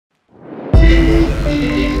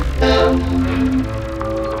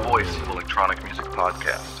electronic music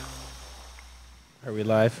podcast. Are we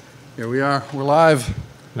live? Here we are. We're live.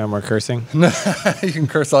 No more cursing? You can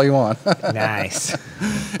curse all you want. Nice.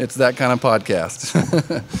 It's that kind of podcast.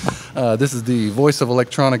 This is the voice of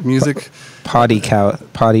electronic music. Potty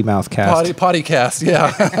mouth cast. Potty cast,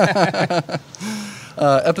 yeah.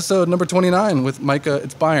 Episode number 29 with Micah.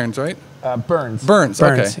 It's Byrnes, right? Byrnes. Byrnes.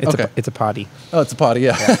 Okay. It's a potty. Oh, it's a potty.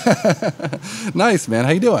 Yeah. Nice, man.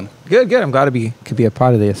 How you doing? Good. I'm glad to could be a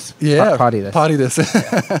pot of this. Yeah. Potty this. Potty this.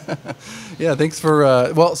 Yeah. Thanks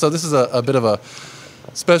for. So this is a bit of a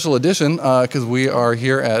special edition because we are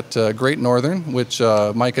here at Great Northern, which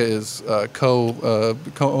Micah is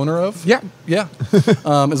co-owner of. Yeah. Yeah.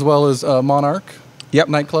 As well as Monarch. Yep.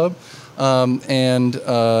 Nightclub, and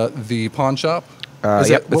the pawn shop.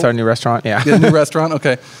 It's our new restaurant. Yeah. The new restaurant.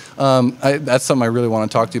 Okay. That's something I really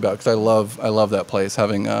want to talk to you about because I love that place,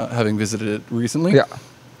 having visited it recently. Yeah.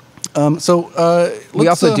 We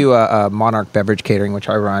also do a Monarch beverage catering, which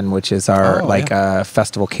I run, which is our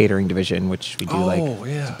festival catering division, which we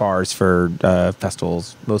do bars for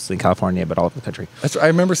festivals, mostly in California, but all over the country. I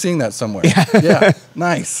remember seeing that somewhere. Yeah,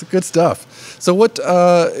 nice, good stuff. So what?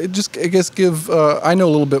 Just I guess give. I know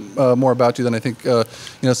a little bit more about you than I think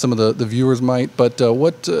some of the viewers might. But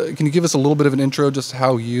what can you give us a little bit of an intro, just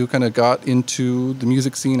how you kind of got into the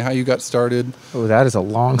music scene, how you got started? Oh, that is a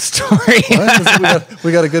long story.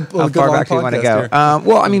 we got a good. How far back do you want to go?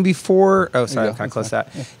 I mean, before. Oh, sorry, I'm kind of close to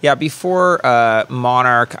that. Yeah, before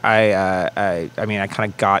Monarch, I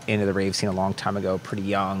kind of got into the rave scene a long time ago, pretty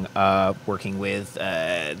young, working with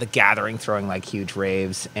The Gathering, throwing like huge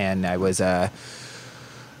raves, and I was a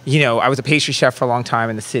pastry chef for a long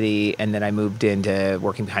time in the city, and then I moved into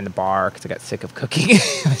working behind the bar because I got sick of cooking.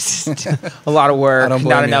 It was just a lot of work,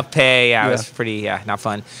 not enough pay. Yeah, it was pretty, not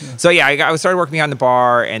fun. Yeah. So I started working behind the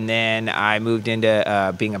bar, and then I moved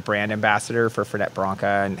into being a brand ambassador for Fernet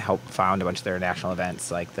Branca and helped found a bunch of their national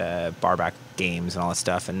events like the Barback Games and all this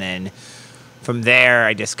stuff. And then from there,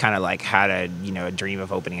 I just kind of like had a dream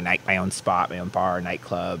of opening my own spot, my own bar,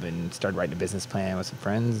 nightclub, and started writing a business plan with some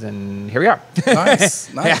friends, and here we are.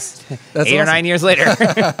 Nice. Yeah. That's 8 or 9 years later.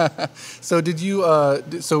 So did you?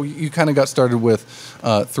 So you kind of got started with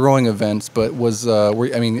throwing events, but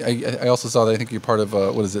I also saw that I think you're part of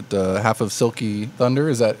what is it? Half of Silky Thunder.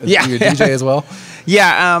 Is that you a DJ as well?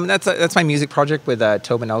 Yeah, that's my music project with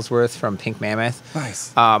Tobin Ellsworth from Pink Mammoth.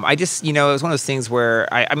 Nice. I just it was one of those things where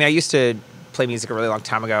I used to play music a really long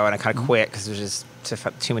time ago, and I kind of quit because there's just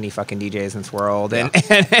too many fucking DJs in this world, and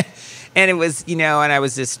it was and I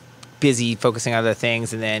was just busy focusing on other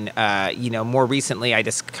things, and then more recently I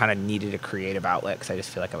just kind of needed a creative outlet because I just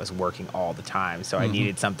feel like I was working all the time, so I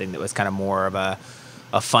needed something that was kind of more of a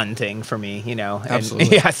fun thing for me, And,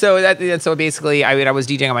 absolutely. Yeah, so basically I was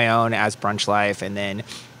DJing on my own as Brunch Life, and then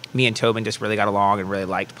me and Tobin just really got along and really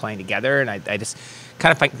liked playing together, and I just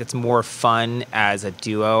kind of think it's more fun as a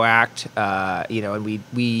duo act, and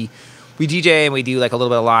we DJ and we do like a little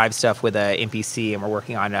bit of live stuff with MPC, and we're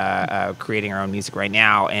working on creating our own music right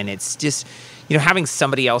now, and it's just having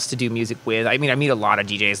somebody else to do music with. I mean, I meet a lot of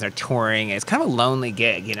DJs and they're touring, and it's kind of a lonely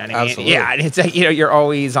gig, you know what I mean? Absolutely. Yeah, and it's like you're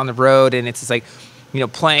always on the road, and it's just like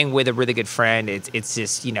playing with a really good friend, it's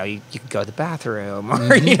just, you can go to the bathroom,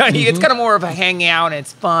 or, it's kind of more of a hangout, and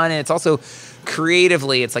it's fun, and it's also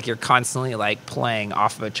creatively, it's like you're constantly like playing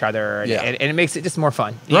off of each other, and it makes it just more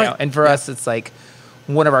fun, you know? And for us, it's like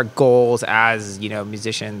one of our goals as,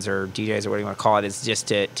 musicians or DJs or whatever you want to call it is just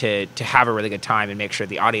to have a really good time and make sure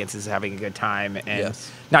the audience is having a good time and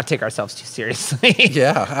not take ourselves too seriously.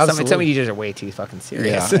 Yeah, absolutely. Some DJs are way too fucking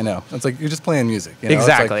serious. Yeah, I know. It's like you're just playing music.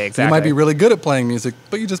 Exactly. You might be really good at playing music,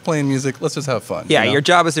 but you're just playing music. Let's just have fun. Yeah, your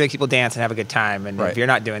job is to make people dance and have a good time, and if you're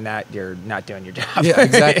not doing that, you're not doing your job. Yeah,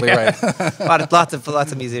 exactly right. lots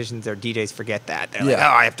of musicians or DJs forget that. They're like,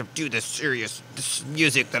 I have to do this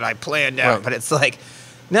music that I planned out, but it's like,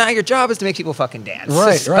 no, your job is to make people fucking dance.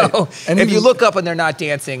 Right, right. And if you look up and they're not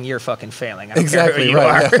dancing, you're fucking failing. I don't exactly care who you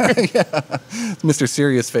are. Yeah. Mr.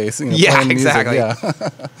 Serious Face. Playing exactly. Music.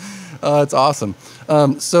 Yeah. It's awesome.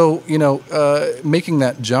 So making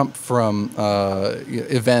that jump from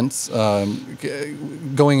events,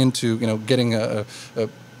 going into getting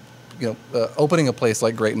opening a place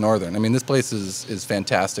like Great Northern. I mean, this place is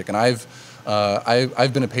fantastic, and I've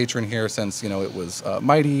been a patron here since it was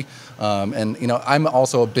Mighty, and I'm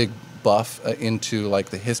also a big buff into like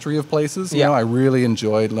the history of places. I really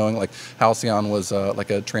enjoyed knowing like Halcyon was like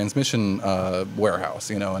a transmission warehouse,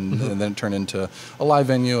 and then it turned into a live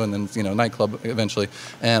venue, and then Nightclub evenally.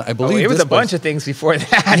 And I believe it was a bunch of things before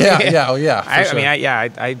that. Yeah. I mean,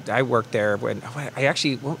 I worked there when I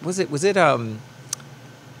actually was it.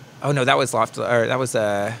 Oh no, that was Loft. Or that was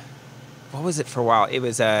what was it for a while? It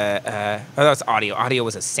was that was Audio. Audio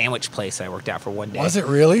was a sandwich place I worked at for one day. Was it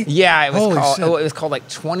really? Yeah, it was Holy called. shit. Oh, it was called like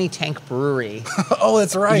 20 Tank Brewery. Oh,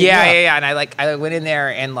 that's right. Yeah. And I went in there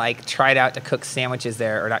and like tried out to cook sandwiches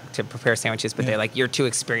there, or not to prepare sandwiches, but they're like, you're too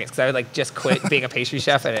experienced, because I would like just quit being a pastry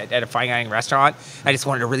chef at a fine dining restaurant. I just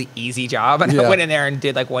wanted a really easy job, and I went in there and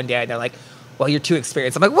did like one day, and they're like, well, you're too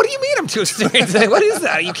experienced. I'm like, what do you mean I'm too experienced? Like, what is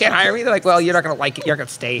that? You can't hire me? They're like, well, you're not going to like it. You're not going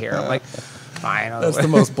to stay here. I'm like, fine. That's the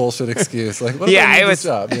most bullshit excuse. Like, what yeah, it was.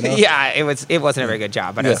 Job, you know? Yeah, it wasn't a very good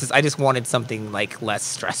job, but I just wanted something like less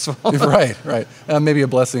stressful. Right. Maybe a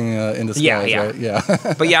blessing in disguise. Yeah. Right?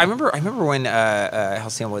 Yeah. But yeah, I remember when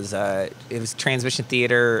Halcyon was it was Transmission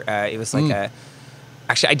Theater. It was like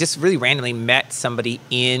actually, I just really randomly met somebody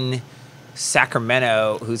in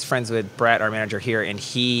Sacramento who's friends with Brett, our manager here, and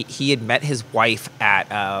he had met his wife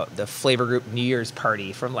at the Flavor Group New Year's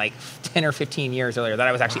party from like 10 or 15 years earlier that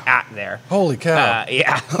I was actually at there. Holy cow.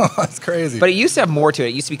 Yeah. That's crazy. But it used to have more to it.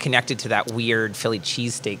 It used to be connected to that weird Philly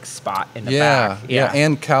cheesesteak spot in the back. Yeah,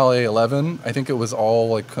 and Cal 11. I think it was all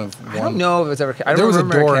like kind of one. I don't know if it was ever. There was a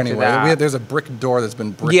door anyway. There's a brick door that's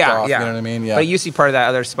been bricked off. Yeah. You know what I mean? Yeah. But it used to be part of that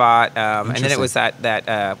other spot. And then it was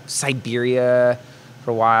that Siberia for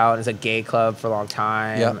a while. And it was a gay club for a long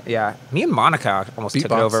time. Yeah. Me and Monica almost took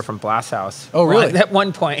it over from Blast House. Oh, really? At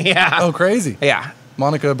one point, yeah. Oh, crazy. Yeah.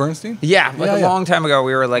 Monica Bernstein? Yeah, a long time ago,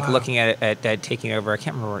 we were like looking at taking over. I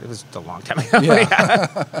can't remember. It was a long time ago.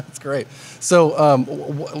 Yeah, that's great. So,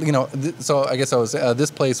 so I guess this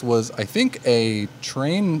place was, I think, a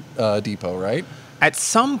train depot, right? At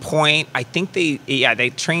some point, I think they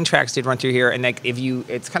train tracks did run through here, and like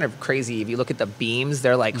it's kind of crazy. If you look at the beams,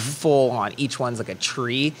 they're like full on. Each one's like a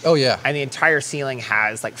tree. Oh yeah. And the entire ceiling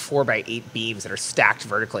has like 4x8 beams that are stacked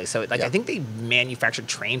vertically. So I think they manufactured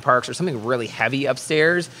train parks or something really heavy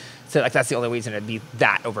upstairs. So like that's the only reason it'd be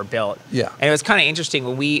that overbuilt. Yeah. And it was kind of interesting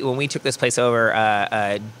when we took this place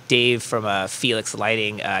over. Dave from Felix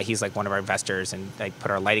Lighting, he's like one of our investors, and like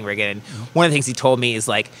put our lighting rig in. And one of the things he told me is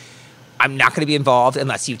like, I'm not going to be involved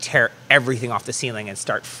unless you tear everything off the ceiling and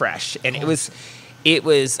start fresh. And it was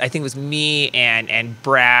I think it was me and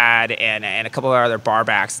Brad and a couple of our other bar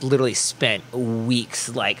backs literally spent weeks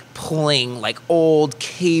like pulling like old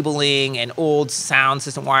cabling and old sound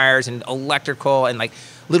system wires and electrical and like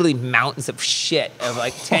literally mountains of shit of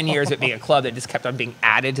like 10 years of it being a club that just kept on being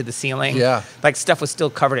added to the ceiling. Yeah. Like stuff was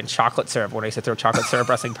still covered in chocolate syrup when I used to throw chocolate syrup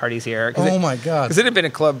wrestling parties here. Oh my God. Because it had been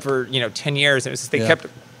a club for, 10 years. And it was just, they kept,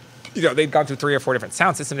 they'd gone through 3 or 4 different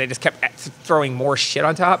sound systems. They just kept throwing more shit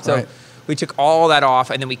on top. So we took all that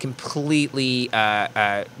off, and then we completely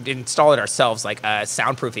installed it ourselves, like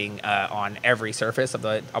soundproofing on every surface of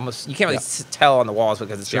the almost. You can't really tell on the walls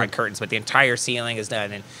because it's behind curtains, but the entire ceiling is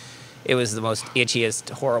done, and it was the most itchiest,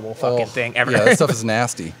 horrible fucking thing ever. Yeah, that stuff is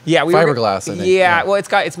nasty. Yeah, fiberglass. I think. Yeah, well,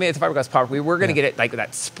 it's made of fiberglass powder. We were gonna get it like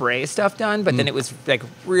that spray stuff done, but then it was like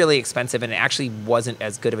really expensive, and it actually wasn't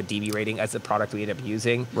as good of a DB rating as the product we ended up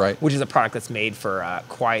using. Right. Which is a product that's made for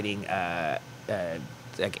quieting.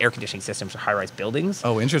 Like air conditioning systems for high-rise buildings.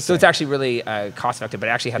 Oh, interesting. So it's actually really cost-effective, but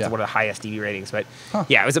it actually has one of the highest DB ratings. But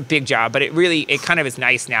yeah, it was a big job. But it kind of is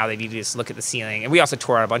nice now that you just look at the ceiling. And we also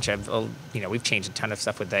tore out a bunch of, we've changed a ton of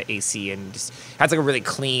stuff with the AC and just has like a really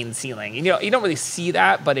clean ceiling. You don't really see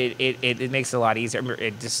that, but it makes it a lot easier.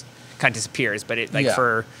 It just kind of disappears. But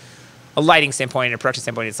for a lighting standpoint and a production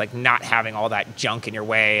standpoint, it's like not having all that junk in your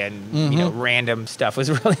way and random stuff was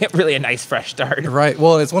really a nice fresh start. Right.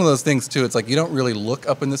 Well, it's one of those things too. It's like you don't really look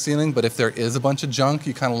up in the ceiling, but if there is a bunch of junk,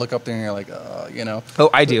 you kind of look up there and you're like, Oh,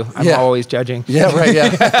 I do. I'm always judging. Yeah. Right.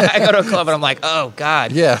 Yeah. I go to a club and I'm like, oh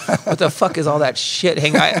God. Yeah. What the fuck is all that shit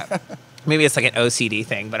hanging out? Maybe it's like an OCD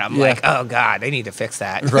thing, but I'm like, oh God, they need to fix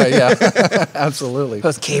that. Right. Yeah. Absolutely.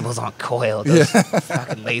 Those cables aren't coiled. Those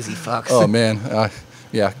fucking lazy fucks. Oh man.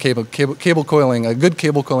 Yeah, cable coiling. A good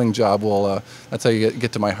cable coiling job will. That's how you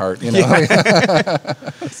get to my heart. If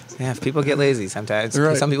people get lazy sometimes.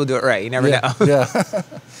 Right. Some people do it right. You never know. Yeah.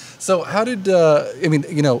 So how did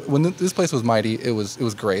when this place was mighty, it was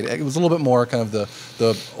great. It was a little bit more kind of the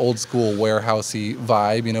old school warehousey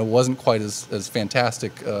vibe. It wasn't quite as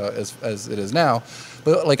fantastic as it is now.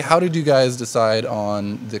 But like, how did you guys decide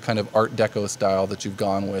on the kind of Art Deco style that you've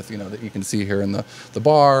gone with? That you can see here in the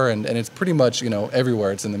bar, and it's pretty much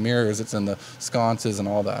everywhere. It's in the mirrors, it's in the sconces, and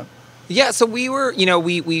all that. Yeah, so we were,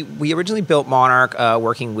 we originally built Monarch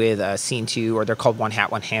working with Scene 2, or they're called One Hat,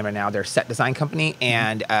 One Hammer now. They're a set design company,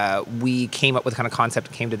 and we came up with kind of concept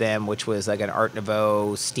that came to them, which was like an Art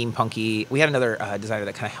Nouveau, steampunky. We had another designer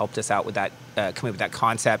that kind of helped us out with that, coming up with that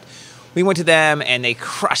concept. We went to them and they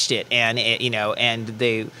crushed it, and and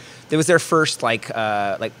the it was their first like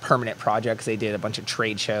permanent project. They did a bunch of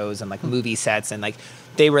trade shows and like movie sets, and like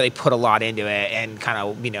they really put a lot into it and kind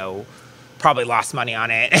of, you know, probably lost money on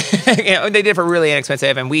it. You know, they did it for really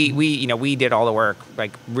inexpensive, and we did all the work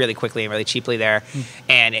like really quickly and really cheaply there,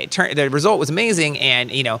 and the result was amazing. And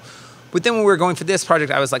you know, but then when we were going for this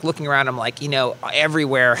project, I was like looking around. I'm like, you know,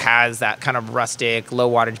 everywhere has that kind of rustic, low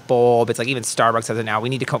wattage bulb. It's like even Starbucks has it now. We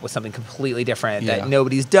need to come up with something completely different that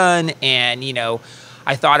nobody's done. And you know,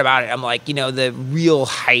 I thought about it. I'm like, you know, the real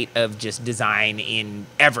height of just design in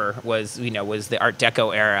ever was the Art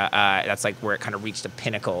Deco era. That's like where it kind of reached a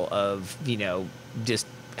pinnacle of, you know, just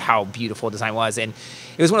how beautiful design was. And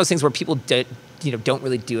it was one of those things where people don't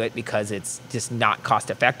really do it because it's just not cost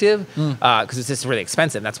effective, because it's just really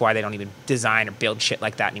expensive. That's why they don't even design or build shit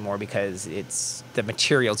like that anymore, because it's the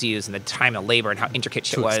materials used and the time and labor and how intricate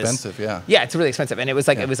shit was. Too expensive, yeah. Yeah, it's really expensive. And it was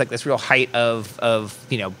like this real height of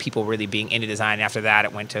you know, people really being into design. And after that,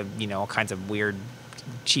 it went to, you know, all kinds of weird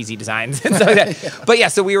cheesy designs and stuff like that. But yeah,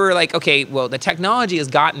 so we were like, okay, well, the technology has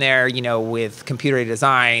gotten there, you know, with computer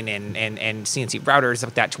design and CNC routers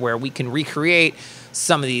like that, to where we can recreate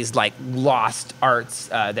some of these like lost arts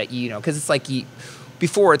that, you know, because it's like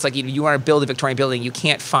before it's like you want to build a Victorian building, you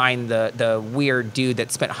can't find the weird dude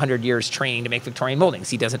that spent 100 years training to make Victorian moldings.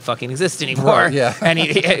 He doesn't fucking exist anymore. Right, yeah.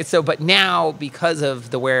 And but now, because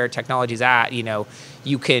of where technology's at, you know,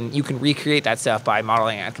 you can recreate that stuff by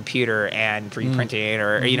modeling it on a computer and 3D printing it,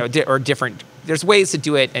 or you know, or different. There's ways to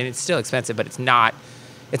do it, and it's still expensive, but it's not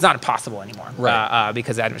impossible anymore. Right.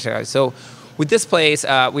 Because that. So with this place,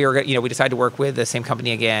 we decided to work with the same company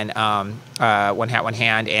again, One Hat, One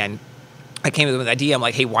Hand, and I came up with an idea. I'm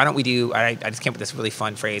like, hey, why don't we do? I just came up with this really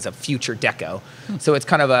fun phrase of future deco. So it's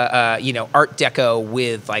kind of a Art Deco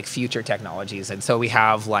with like future technologies, and so we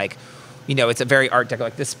have like, you know, it's a very Art Deco.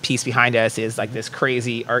 Like this piece behind us is like this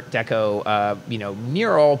crazy Art Deco,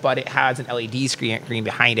 mural, but it has an LED screen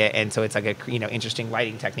behind it, and so it's like a, you know, interesting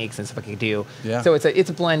lighting techniques and stuff like you do. Yeah. So it's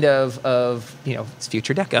a blend of you know, it's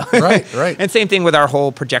future deco. Right. And same thing with our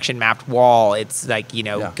whole projection mapped wall. It's like, you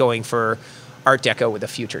know, going for Art Deco with a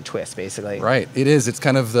future twist, basically. Right. It is. It's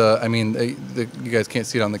kind of you guys can't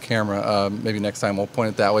see it on the camera. Maybe next time we'll point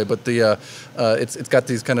it that way. But it's got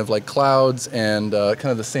these kind of like clouds and kind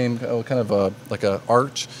of the same kind of like a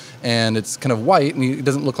arch, and it's kind of white, and it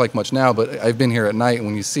doesn't look like much now. But I've been here at night, and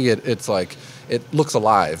when you see it, it's like it looks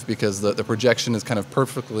alive, because the projection is kind of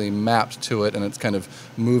perfectly mapped to it, and it's kind of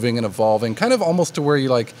moving and evolving, kind of almost to where you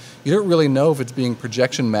don't really know if it's being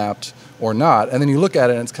projection mapped or not, and then you look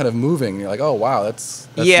at it and it's kind of moving. And you're like, oh wow, that's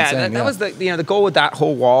insane. That was the goal with that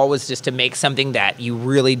whole wall, was just to make something that you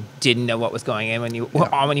really didn't know what was going in when you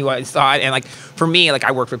saw it. And like for me, like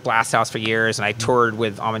I worked with Blast House for years, and I toured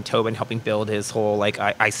with Amon Tobin helping build his whole like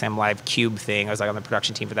ISAM Live Cube thing. I was like on the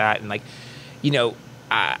production team for that, and like, you know,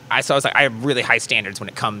 I have really high standards when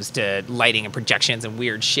it comes to lighting and projections and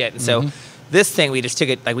weird shit. And so this thing, we just took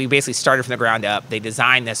it, like we basically started from the ground up. They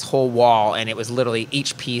designed this whole wall, and it was literally,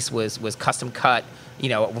 each piece was custom cut, you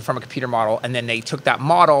know, from a computer model. And then they took that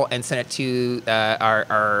model and sent it to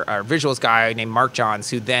our visuals guy named Mark Johns,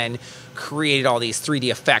 who then created all these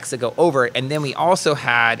 3D effects that go over it. And then we also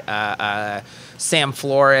had Sam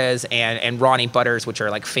Flores and Ronnie Butters, which are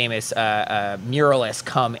like famous muralists,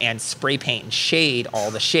 come and spray paint and shade all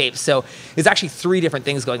the shapes. So there's actually 3 different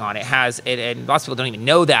things going on. It has, and lots of people don't even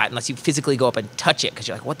know that unless you physically go up and touch it, because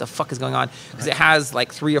you're like, what the fuck is going on? Because it has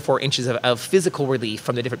like 3 or 4 inches of physical relief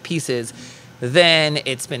from the different pieces. Then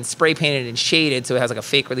it's been spray painted and shaded, so it has like a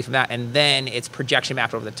fake relief from that, and then it's projection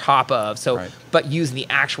mapped over the top of. So, but using the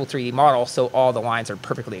actual 3D model, so all the lines are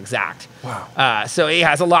perfectly exact. Wow. So it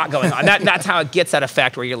has a lot going on. That's how it gets that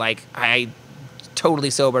effect where you're like, I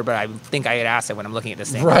totally sober, but I think I had acid when I'm looking at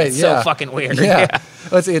this thing. Right. It's so fucking weird. Yeah.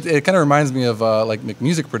 It kind of reminds me of like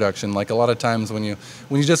music production. Like a lot of times when you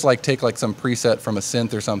just like take like some preset from a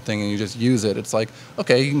synth or something and you just use it, it's like,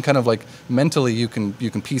 okay, you can kind of like mentally you can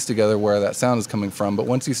piece together where that sound is coming from. But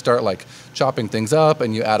once you start like chopping things up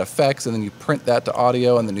and you add effects and then you print that to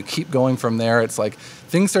audio and then you keep going from there, it's like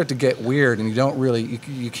things start to get weird, and you don't really,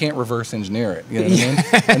 you can't reverse engineer it. You know what I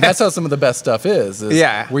mean? And that's how some of the best stuff is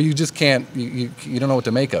where you just can't, you don't know what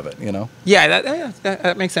to make of it, you know? Yeah,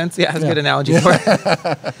 that makes sense. Yeah, that's a good analogy for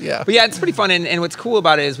it. Yeah. But yeah, it's pretty fun. And what's cool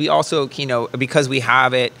about it is we also, you know, because we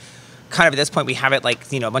have it, kind of at this point, we have it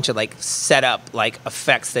like, you know, a bunch of like set up like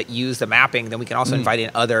effects that use the mapping. Then we can also invite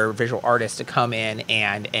in other visual artists to come in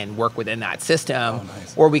and work within that system. Oh,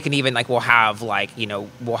 nice. Or we can even like, we'll have like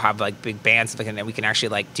big bands, and then we can actually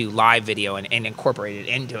like do live video and incorporate it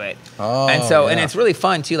into it. Oh, and so, and it's really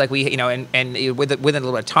fun too. Like we, you know, and within a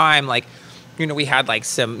little bit of time, like we had like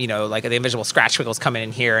some, like the Invisible Scratch Wiggles coming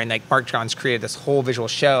in here, and like Mark Johns created this whole visual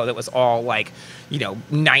show that was all like,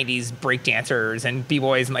 90s breakdancers and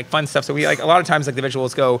b-boys and like fun stuff. So we like a lot of times like the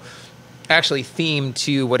visuals go actually themed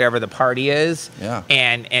to whatever the party is. Yeah.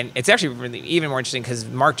 And it's actually really even more interesting because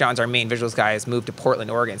Mark Johns, our main visuals guy, has moved to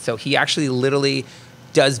Portland, Oregon. So he actually literally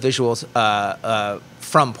does visuals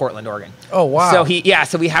from Portland, Oregon. Oh, wow.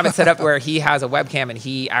 So we have it set up where he has a webcam and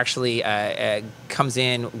he actually comes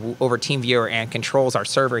in over TeamViewer and controls our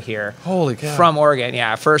server here. Holy cow. From Oregon.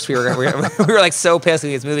 Yeah. At first we were like so pissed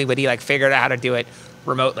he was moving, but he like figured out how to do it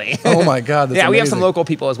remotely. Oh my God, that's amazing. We have some local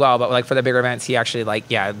people as well, but like for the bigger events, he actually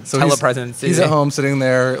so telepresence. He's at home sitting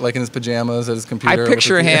there like in his pajamas at his computer. I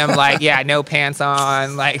picture him like, no pants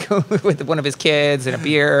on, like with one of his kids and a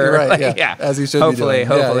beer. Right, like, yeah. As he should hopefully, be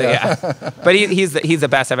doing. Yeah. But he's the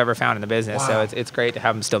best I've ever found in the business, Wow. so it's great to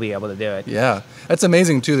have him still be able to do it. Yeah. That's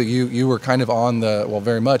amazing too that you were kind of on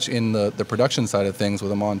very much in the production side of things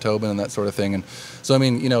with Amon Tobin and that sort of thing. And so, I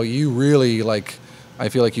mean, you really like, I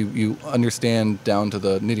feel like you understand down to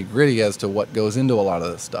the nitty gritty as to what goes into a lot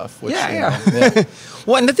of this stuff. Which, Yeah.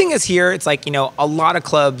 Well, and the thing is here, it's like, a lot of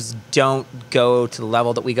clubs don't go to the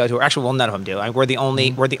level that we go to. Or actually, well, none of them do. Like, we're the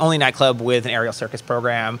only nightclub with an aerial circus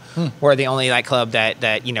program. We're the only nightclub that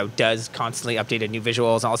does constantly updated new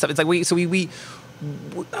visuals and all that stuff. It's like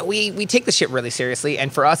we take this shit really seriously,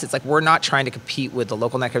 and for us, it's like we're not trying to compete with the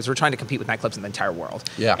local nightclubs. We're trying to compete with nightclubs in the entire world.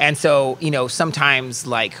 Yeah. And so, sometimes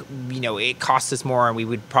like, it costs us more, and we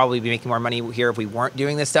would probably be making more money here if we weren't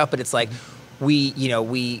doing this stuff. But it's like we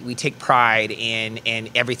take pride in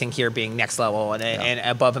everything here being next level and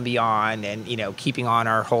above and beyond, and keeping on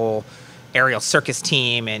our whole aerial circus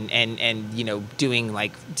team and doing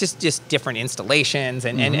like just different installations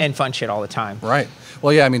and fun shit all the time. Right.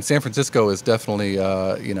 Well, yeah, I mean, San Francisco is definitely,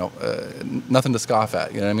 nothing to scoff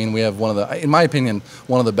at. You know what I mean? We have in my opinion,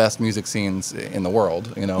 one of the best music scenes in the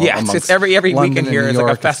world, Yeah, it's every weekend here is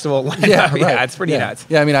like a festival. Yeah, right. Yeah, it's pretty nuts.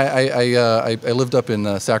 Yeah, I mean, I lived up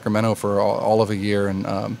in Sacramento for all of a year,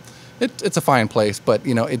 and it's a fine place, but,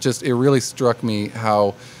 it really struck me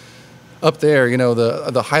how up there,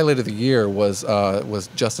 the highlight of the year was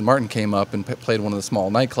Justin Martin came up and played one of the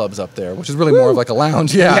small nightclubs up there, which is really more of like a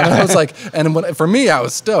lounge. Yeah. And I was like, for me, I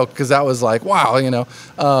was stoked because that was like, wow,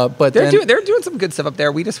 But they're doing some good stuff up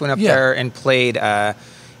there. We just went up there and played.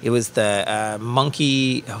 It was the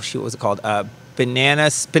Monkey. Oh shoot, what was it called? Banana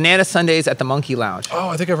Sundays at the Monkey Lounge. Oh,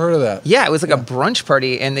 I think I've heard of that. Yeah, it was like a brunch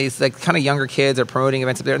party, and these like kind of younger kids are promoting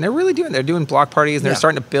events up there, and they're doing block parties, and they're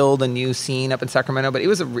starting to build a new scene up in Sacramento. But it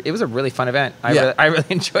was a really fun event. I really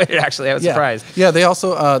enjoyed it. Actually, I was surprised. Yeah, they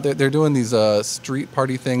also they're doing these street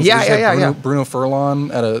party things. Bruno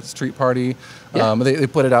Furlan at a street party. Yeah. They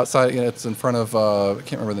put it outside. It's in front of I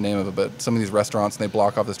can't remember the name of it, but some of these restaurants, and they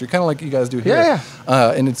block off the street, kind of like you guys do here.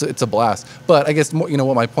 Yeah. And it's a blast. But I guess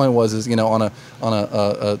what my point was is on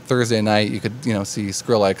a Thursday night you could see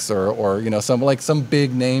Skrillex or some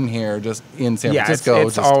big name here just in San Francisco.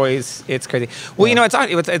 It's crazy. Well,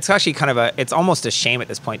 it's actually kind of it's almost a shame at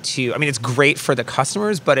this point too. I mean, it's great for the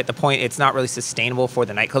customers, but at the point it's not really sustainable for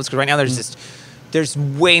the nightclubs because right now there's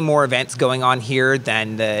way more events going on here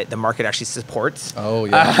than the market actually supports. Oh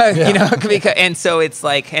yeah. Because, and so it's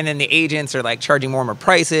like, and then the agents are like charging more and more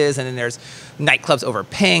prices, and then there's nightclubs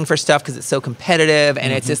overpaying for stuff because it's so competitive,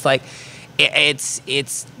 and it's just like, it's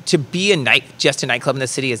to be just a nightclub in the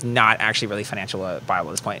city is not actually really financially viable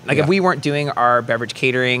at this point. Like if we weren't doing our beverage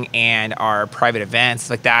catering and our private events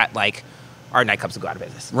like that, like our nightclubs would go out of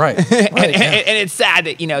business. Right. And it's sad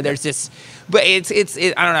that there's this. But it's I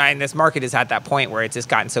don't know, and this market is at that point where it's just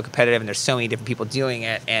gotten so competitive and there's so many different people doing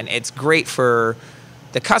it, and it's great for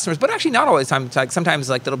the customers, but actually not all the time. Like sometimes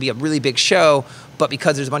like there'll be a really big show, but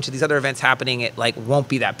because there's a bunch of these other events happening, it like won't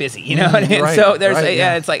be that busy, what I mean? Right, so there's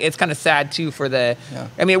it's like it's kind of sad too for the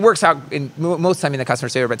I mean, it works out in most of the time in the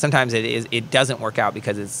customer's favor, but sometimes it doesn't work out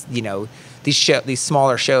because it's these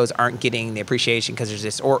smaller shows aren't getting the appreciation because there's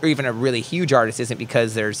this, or even a really huge artist isn't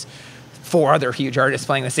because there's 4 other huge artists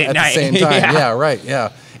playing the same night. At the same time, yeah, right,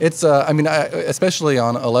 yeah. It's, I mean, especially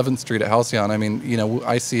on 11th Street at Halcyon, I mean,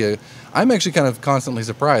 I'm actually kind of constantly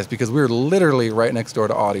surprised because we're literally right next door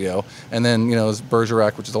to Audio, and then, there's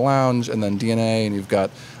Bergerac, which is a lounge, and then DNA, and you've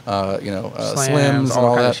got, Slims and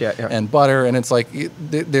all that, shit, and Butter, and it's like,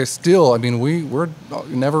 they're still, I mean, we're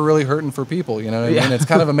never really hurting for people, you know what I mean? It's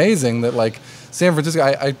kind of amazing that, like, San Francisco,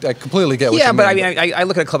 I completely get what you mean. But I mean, I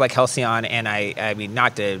look at a club like Halcyon, and I mean,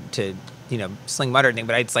 not to sling mud or anything,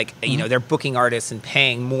 but it's like, they're booking artists and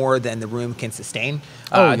paying more than the room can sustain.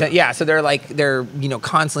 So they're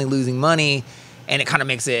constantly losing money. and it kind of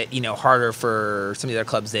makes it, you know, harder for some of the other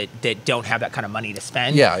clubs that don't have that kind of money to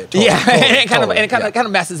spend. Yeah, totally, yeah, totally, and it kind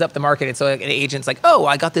of messes up the market. And so like, an agent's like, oh,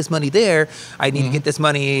 I got this money there, I need to get this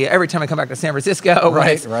money every time I come back to San Francisco.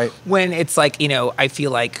 Right. When it's like, you know, I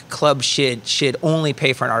feel like clubs should only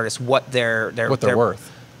pay for an artist what they're worth.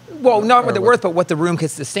 Well, not what they're worth, but what the room can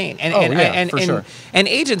sustain. And sure. And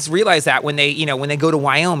agents realize that when they go to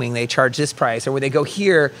Wyoming, they charge this price, or when they go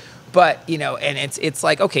here. But, you know, and it's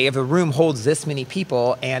like, okay, if a room holds this many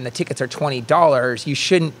people and the tickets are $20, you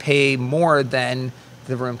shouldn't pay more than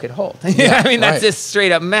the room could hold. Yeah, I mean, that's right. just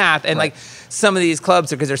straight up math. And Right. like some of these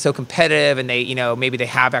clubs, because they're so competitive and they, you know, maybe they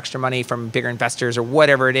have extra money from bigger investors or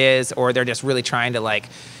whatever it is, or they're just really trying to like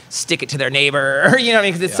stick it to their neighbor, or, you know,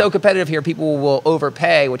 because it's so competitive here, people will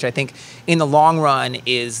overpay, which I think in the long run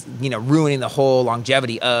is, you know, ruining the whole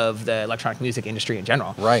longevity of the electronic music industry in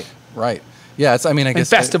general. Right. Yeah, I mean, I guess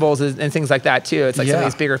festivals and things like that too. It's like some of Yeah.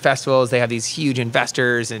 these bigger festivals, they have these huge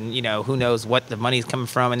investors, and you know, who knows what the money's coming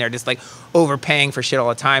from, and they're just like overpaying for shit all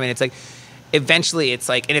the time. And it's like, eventually, it's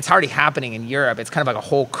like, and it's already happening in Europe. It's kind of like a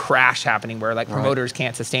whole crash happening where like promoters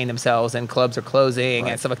can't sustain themselves and clubs are closing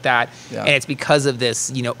and stuff like that. Yeah. And it's because of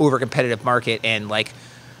this, you know, over competitive market and like.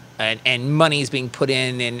 And money's being put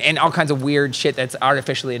in and all kinds of weird shit that's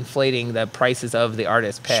artificially inflating the prices of the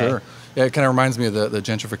artist's pay. Sure. Yeah, it kind of reminds me of the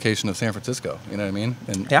gentrification of San Francisco. You know what I mean?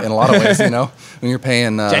 In a lot of ways, you know, when you're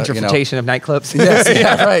paying gentrification of nightclubs. Yes,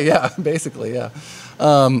 yeah, right, yeah, basically, yeah.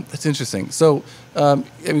 That's interesting. So, I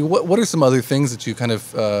mean, what are some other things that you kind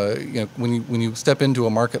of, you know, when you step into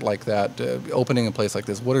a market like that, opening a place like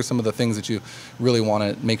this, what are some of the things that you really want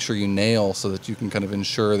to make sure you nail so that you can kind of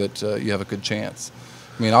ensure that you have a good chance?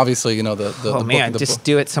 I mean, obviously, you know, just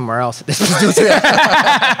do it somewhere else at this point.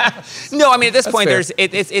 No, I mean, at this point, there's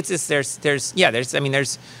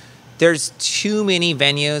too many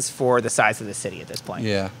venues for the size of the city at this point.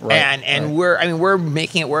 Yeah, right. And we're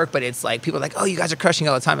making it work, but it's like people are like, oh, you guys are crushing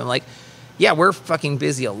it all the time. I'm like, yeah, we're fucking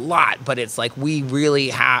busy a lot, but it's like we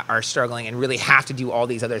really are struggling and really have to do all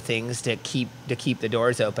these other things to keep the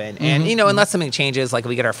doors open. And you know, unless something changes, like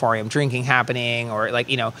we get our 4 a.m. drinking happening, or like,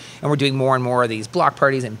 you know, and we're doing more and more of these block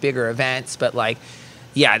parties and bigger events. But like,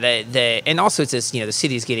 yeah, and also it's just, you know, the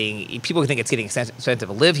city's getting, people think it's getting expensive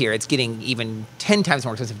to live here. It's getting even 10 times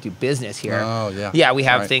more expensive to do business here. Oh yeah. Yeah, we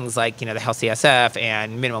have things like, you know, the Health CSF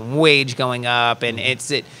and minimum wage going up, and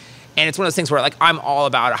And it's one of those things where, like, I'm all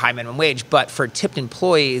about a high minimum wage, but for tipped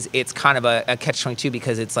employees, it's kind of a catch-22,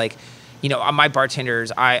 because it's like, you know, my bartenders,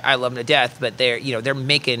 I love them to death, but they're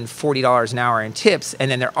making $40 an hour in tips, and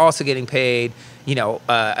then they're also getting paid, you know,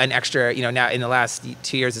 an extra, you know, now in the last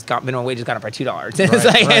 2 years, minimum wage has gone up by $2.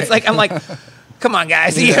 And it's like I'm like, come on,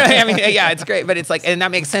 guys. You know, I mean, yeah, it's great, but it's like, and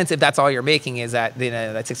that makes sense if that's all you're making is that, you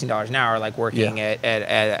know, that $16 an hour, like working at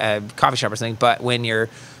a coffee shop or something. But when you're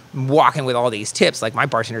walking with all these tips, like my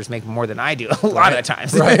bartenders make more than I do a lot of the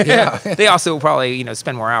times. Right. Yeah. They also probably, you know,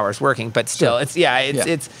 spend more hours working, but still, it's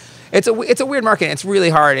a weird market. And it's really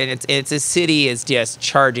hard, and it's a city is just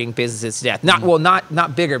charging businesses to death.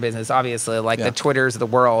 Not bigger business, obviously. Like the Twitters of the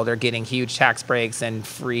world are getting huge tax breaks and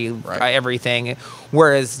free everything,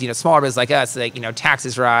 whereas, you know, smaller businesses like us, like, you know,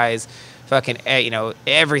 taxes rise. Fucking, you know,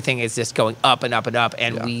 everything is just going up and up and up,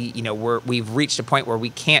 and we, you know, we've reached a point where we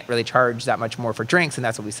can't really charge that much more for drinks, and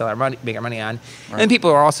that's what we make our money on. And people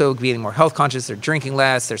are also getting more health conscious. They're drinking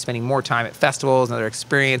less. They're spending more time at festivals and other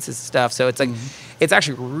experiences and stuff. So it's like, it's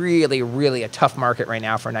actually really, really a tough market right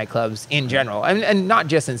now for nightclubs in general, and not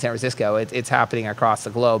just in San Francisco. It's happening across the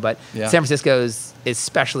globe, but San Francisco is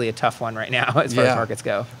especially a tough one right now as far as markets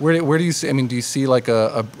go. Where do you see? I mean, do you see like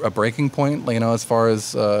a breaking point? You know, as far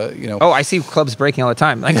as you know. Oh, I see clubs breaking all the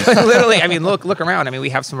time. Like literally, I mean, look around. I mean,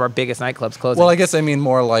 we have some of our biggest nightclubs closing. Well, I guess I mean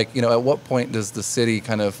more like, you know, at what point does the city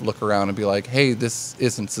kind of look around and be like, hey, this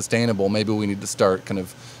isn't sustainable. Maybe we need to start kind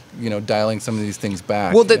of, you know, dialing some of these things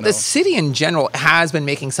back. Well, the city in general has been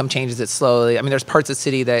making some changes that slowly. I mean, there's parts of the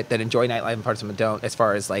city that enjoy nightlife and parts of them don't. As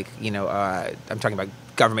far as like, you know, I'm talking about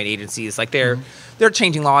government agencies. Like they're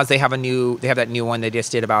changing laws. They have that new one they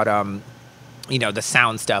just did about you know, the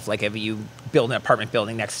sound stuff. Like if you build an apartment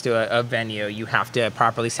building next to a venue, you have to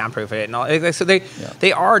properly soundproof it and all. So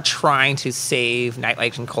they are trying to save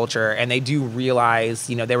nightlife and culture, and they do realize,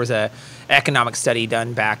 you know, there was a economic study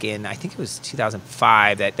done back in, I think it was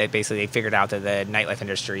 2005, that basically they figured out that the nightlife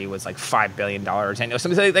industry was like $5 billion. And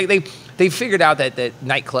so they figured out that the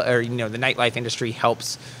nightclub, or, you know, the nightlife industry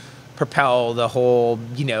helps propel the whole,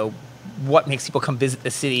 you know, what makes people come visit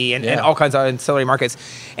the city and all kinds of ancillary markets.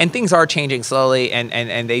 And things are changing slowly,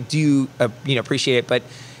 and they do you know, appreciate it. But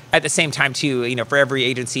at the same time too, for every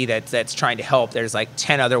agency that's trying to help, there's like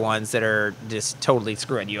 10 other ones that are just totally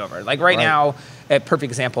screwing you over. Like right now, a perfect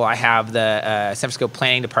example, I have the San Francisco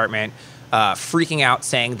planning department freaking out,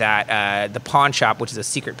 saying that the pawn shop, which is a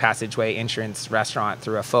secret passageway entrance restaurant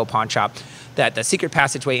through a faux pawn shop, that the secret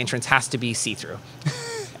passageway entrance has to be see-through.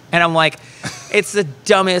 And I'm like, it's the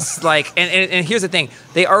dumbest, and here's the thing.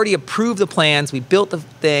 They already approved the plans. We built the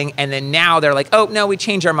thing. And then now they're like, oh, no, we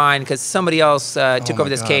changed our mind because somebody else took over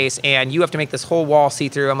this case. And you have to make this whole wall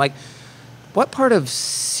see-through. I'm like, what part of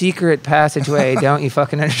secret passageway don't you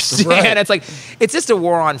fucking understand? Right. It's like, it's just a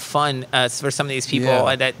war on fun for some of these people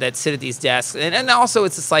that sit at these desks. And also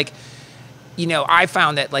it's just like, I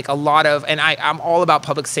found that like a lot of, and I'm all about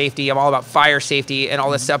public safety, I'm all about fire safety and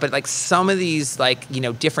all this stuff, but like some of these like,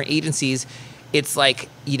 different agencies, it's like,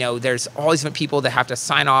 there's all these different people that have to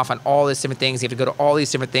sign off on all these different things. You have to go to all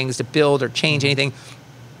these different things to build or change anything.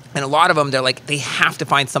 And a lot of them, they're like, they have to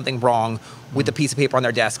find something wrong with the piece of paper on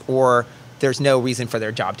their desk, or there's no reason for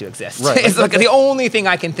their job to exist. Right. It's like the only thing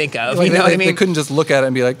I can think of. What I mean? They couldn't just look at it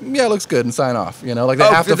and be like, yeah, it looks good, and sign off. Like they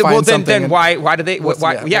have to find something. Then why do they?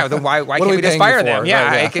 Why can't we just fire them? Yeah,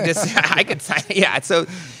 right, I could sign. Yeah. So,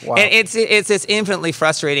 wow. And it's infinitely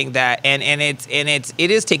frustrating that, and it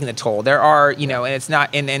is taking the toll. There are, and it's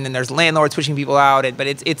not, and then there's landlords pushing people out, but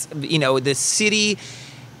it's the city.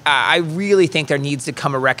 I really think there needs to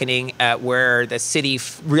come a reckoning where the city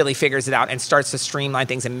really figures it out and starts to streamline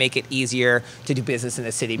things and make it easier to do business in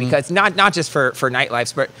the city. Because not just for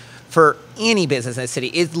nightlife, but for any business in the city,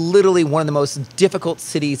 it's literally one of the most difficult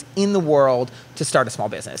cities in the world to start a small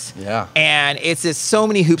business. Yeah. And it's just so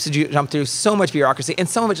many hoops to jump through, so much bureaucracy, and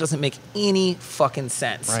some of it doesn't make any fucking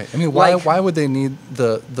sense. Right. I mean, why would they need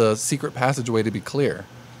the secret passageway to be clear?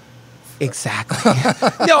 Exactly.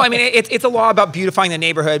 No, I mean it's a law about beautifying the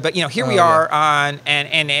neighborhood, but here we are on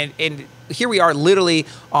and here we are literally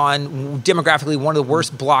on demographically one of the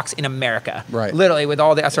worst blocks in America. Right. Literally with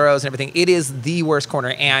all the SROs and everything, it is the worst corner,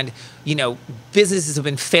 and businesses have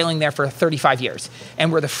been failing there for 35 years,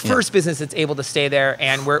 and we're the first business that's able to stay there,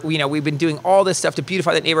 and we've been doing all this stuff to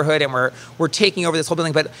beautify the neighborhood, and we're taking over this whole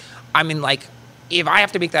building, but I mean like, if I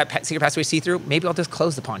have to make that secret passageway see-through, maybe I'll just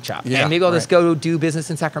close the pawn shop, and maybe I'll just go do business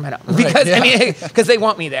in Sacramento because because they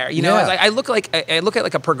want me there. Like, I look at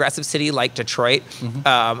like a progressive city like Detroit.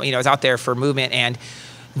 I was out there for movement, and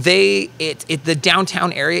the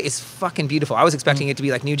downtown area is fucking beautiful. I was expecting it to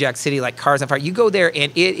be like New Jack City, like cars on fire. You go there,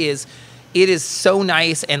 and it is so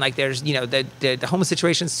nice, and like there's the homeless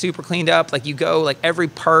situation's super cleaned up. Like you go, like every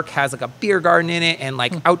park has like a beer garden in it and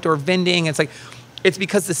like outdoor vending. It's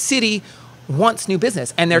because the city wants new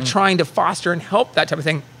business, and they're trying to foster and help that type of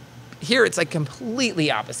thing. Here, it's like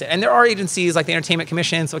completely opposite. And there are agencies like the Entertainment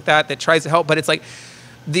Commission, stuff like that tries to help, but it's like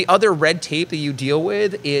the other red tape that you deal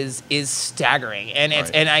with is staggering, and it's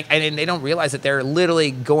and they don't realize that they're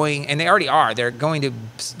literally going, and they already are. They're going to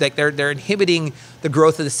like they're inhibiting the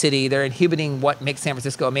growth of the city. They're inhibiting what makes San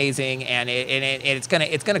Francisco amazing, and it's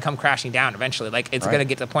gonna come crashing down eventually. Like it's gonna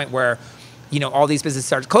get to the point where all these businesses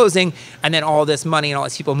start closing, and then all this money and all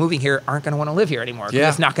these people moving here aren't going to want to live here anymore. Yeah.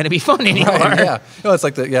 It's not going to be fun anymore. Right, yeah. It's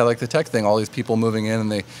like the tech thing. All these people moving in,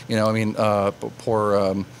 and they,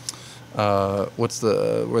 poor,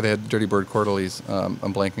 where they had Dirty Bird Quarterlies.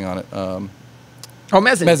 I'm blanking on it.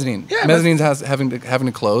 Mezzanine. Yeah, Mezzanine's having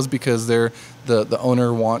to close because the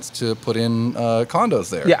owner wants to put in condos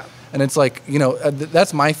there. Yeah. And it's like,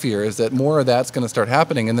 that's my fear, is that more of that's going to start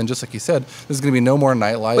happening. And then just like you said, there's going to be no more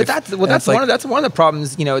nightlife. But that's one of the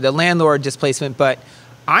problems, the landlord displacement. But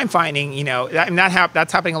I'm finding,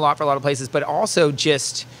 that's happening a lot for a lot of places, but also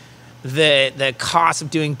just the cost of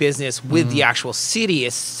doing business with the actual city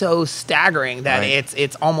is so staggering that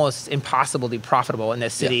it's almost impossible to be profitable in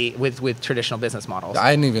this city with traditional business models.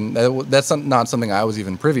 That's not something I was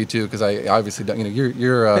even privy to, because I obviously don't.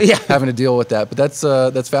 You're having to deal with that, but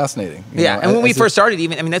that's fascinating. And when we first started,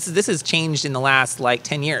 this has changed in the last like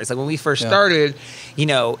 10 years. Like when we first started,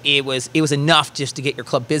 it was enough just to get your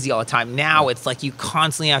club busy all the time. Now it's like you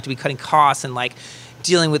constantly have to be cutting costs and like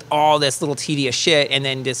dealing with all this little tedious shit, and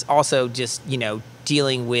then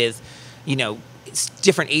dealing with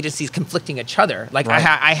different agencies conflicting each other. Like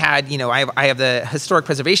I have the Historic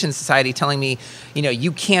Preservation Society telling me,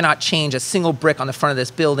 you cannot change a single brick on the front of this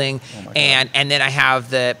building, and then I have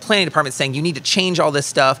the planning department saying you need to change all this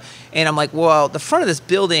stuff, and I'm like, well, the front of this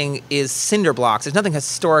building is cinder blocks. There's nothing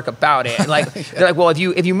historic about it. And like they're like, well, if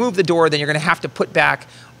you move the door, then you're going to have to put back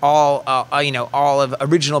all of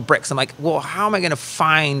original bricks. I'm like, well, how am I going to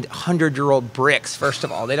find 100-year-old bricks? First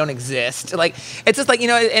of all, they don't exist. Like, it's just like,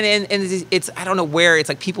 and it's, I don't know where, it's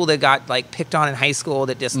like people that got like picked on in high school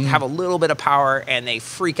that just have a little bit of power and they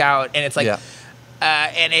freak out. And it's like,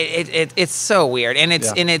 and it's so weird, and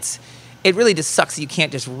it really just sucks that you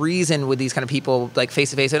can't just reason with these kind of people like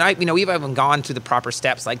face to face. And we've even gone through the proper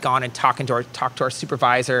steps, like gone and talked to our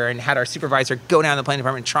supervisor and had our supervisor go down to the planning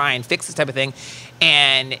department and try and fix this type of thing.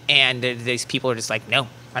 And these people are just like, no,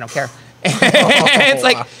 I don't care. It's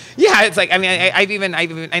like, yeah, it's like, I mean,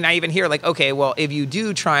 I even hear like, okay, well, if you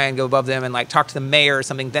do try and go above them and like talk to the mayor or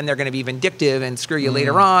something, then they're going to be vindictive and screw you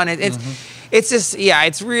later on. It's just, yeah,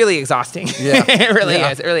 it's really exhausting. Yeah. It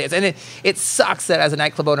really is. And it sucks that as a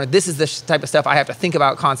nightclub owner, this is the type of stuff I have to think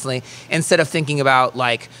about constantly instead of thinking about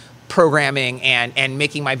like programming and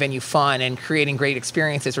making my venue fun and creating great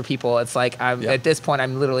experiences for people. It's like at this point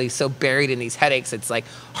I'm literally so buried in these headaches. It's like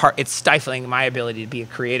it's stifling my ability to be a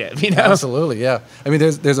creative. Absolutely, yeah. I mean,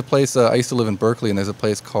 there's a place I used to live in Berkeley, and there's a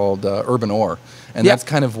place called Urban Ore, and that's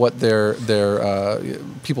kind of what their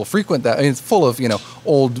people frequent. That I mean, it's full of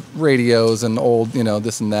old radios and old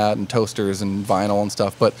this and that and toasters and vinyl and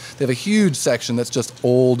stuff. But they have a huge section that's just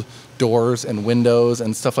old doors and windows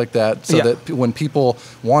and stuff like that, so that when people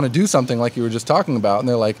want to do something like you were just talking about, and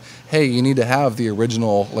they're like, hey, you need to have the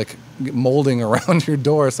original like molding around your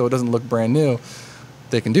door so it doesn't look brand new,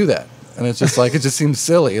 they can do that. And it's just like, it just seems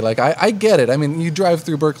silly. Like, I get it. I mean, you drive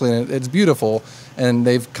through Berkeley and it's beautiful, and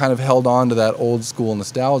they've kind of held on to that old school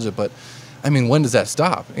nostalgia, but I mean, when does that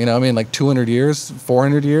stop? I mean, like 200 years,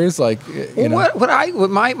 400 years, like,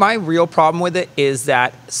 my real problem with it is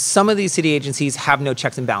that some of these city agencies have no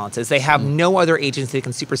checks and balances. They have no other agency that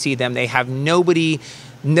can supersede them. They have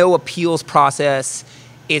no appeals process.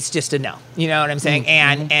 It's just a no. You know what I'm saying?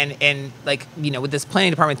 And like, with this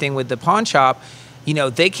planning department thing with the pawn shop,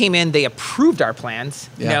 they came in, they approved our plans,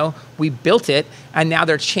 we built it, and now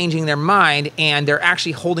they're changing their mind, and they're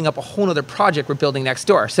actually holding up a whole other project we're building next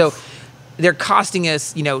door. So they're costing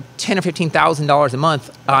us, $10,000 or $15,000 a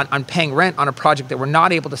month on paying rent on a project that we're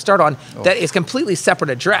not able to start on. That is completely separate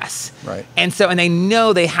address. Right. And they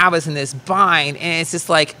know they have us in this bind, and it's just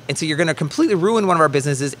like, and so you're going to completely ruin one of our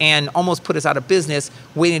businesses and almost put us out of business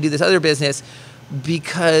waiting to do this other business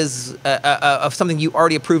because of something you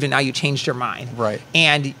already approved and now you changed your mind. Right.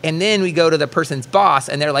 And then we go to the person's boss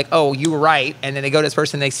and they're like, oh, you were right. And then they go to this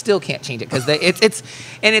person and they still can't change it because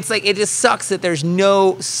it's like, it just sucks that there's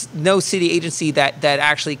no city agency that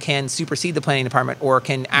actually can supersede the planning department or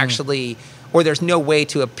can actually, or there's no way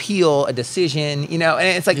to appeal a decision, and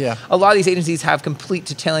it's like a lot of these agencies have complete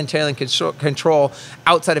totalitarian control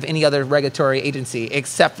outside of any other regulatory agency,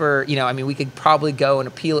 except for, we could probably go and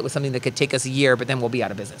appeal it with something that could take us a year, but then we'll be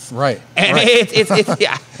out of business. Right. And it's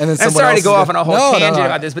yeah. And then I'm sorry to go off on a whole tangent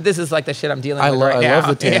about this, but this is like the shit I'm dealing with right now. I love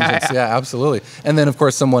the tangents. Yeah, absolutely. And then, of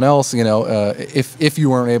course, someone else, if you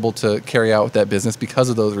weren't able to carry out that business because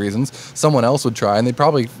of those reasons, someone else would try, and they'd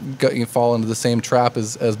probably fall into the same trap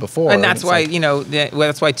as before. And that's why,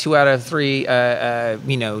 that's why 2 out of 3,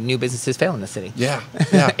 new businesses fail in the city. Yeah.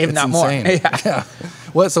 If not more. Yeah.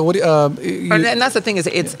 What? So what? And that's the thing is,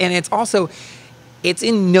 it's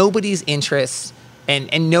in nobody's interest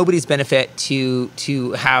and nobody's benefit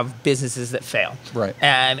to have businesses that fail. Right.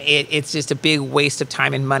 It's just a big waste of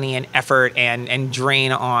time and money and effort and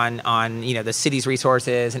drain on the city's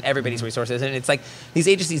resources and everybody's resources. And it's like these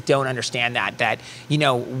agencies don't understand that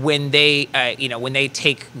when they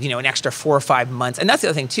take an extra 4 or 5 months, and that's the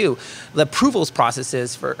other thing too, the approvals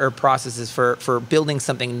processes for building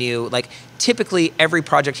something new, like typically every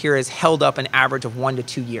project here is held up an average of 1 to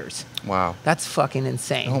 2 years. Wow. That's fucking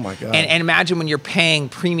insane. Oh my God. And imagine when you're paying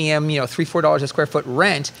premium, $3-4 a square foot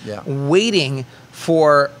rent, waiting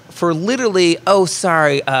for literally, oh,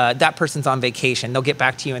 sorry, that person's on vacation. They'll get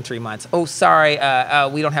back to you in 3 months. Oh, sorry,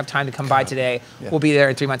 we don't have time to come by today. We'll be there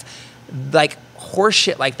in 3 months. Like horse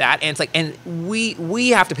shit like that. And it's like, and we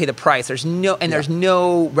have to pay the price. There's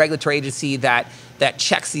no regulatory agency that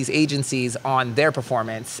checks these agencies on their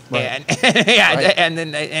performance. Right.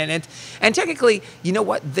 And technically, you know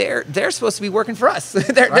what? They're supposed to be working for us.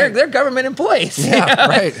 They're government employees. Yeah,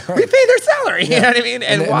 right. We pay their salary. You know what I mean?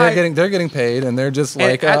 And why they're getting paid, and they're just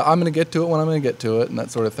like, I'm going to get to it when I'm going to get to it, and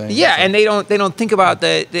that sort of thing. Yeah, and they don't think about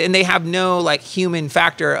and they have no like human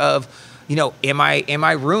factor of, am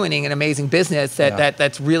I ruining an amazing business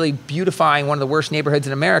that's really beautifying one of the worst neighborhoods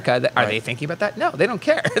in America? Are they thinking about that? No, they don't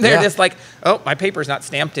care. They're just like, oh, my paper's not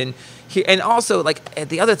stamped in here. And also, like,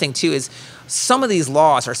 the other thing too is some of these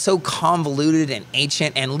laws are so convoluted and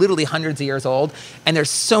ancient and literally hundreds of years old, and there's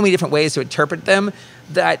so many different ways to interpret them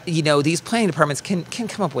that these planning departments can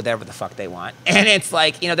come up with whatever the fuck they want. And it's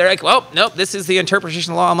like, they're like, well, nope, this is the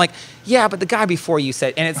interpretation of the law. I'm like, yeah, but the guy before you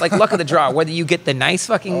said, and it's like luck of the draw, whether you get the nice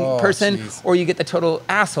fucking person or you get the total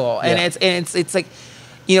asshole. And it's like,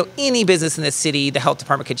 any business in this city, the health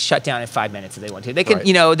department could shut down in 5 minutes if they want to. They could,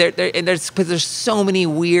 and there's so many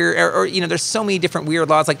weird, or there's so many different weird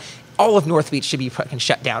laws. Like all of North Beach should be fucking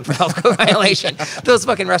shut down for health code violation. Those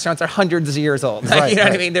fucking restaurants are hundreds of years old. What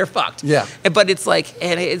I mean? They're fucked. Yeah. But it's like,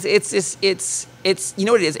 and it's you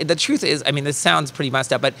know what it is? The truth is, I mean, this sounds pretty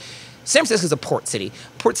messed up, but San Francisco is a port city.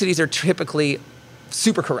 Port cities are typically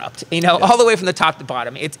super corrupt, all the way from the top to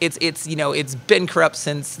bottom. It's been corrupt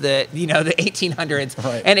since the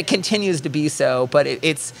 1800s, and it continues to be so. But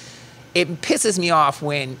it pisses me off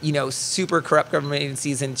when super corrupt government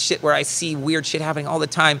agencies and shit, where I see weird shit happening all the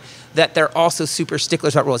time, that they're also super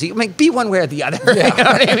sticklers about rules. You be one way or the other. Yeah. You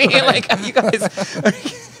know what I mean? Like you guys.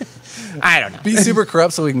 I don't know. Be super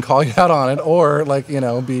corrupt so we can call you out on it, or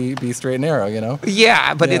be straight and narrow.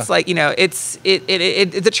 Yeah, but it's like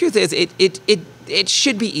the truth is it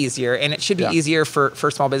should be easier, and it should be easier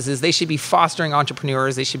for small businesses. They should be fostering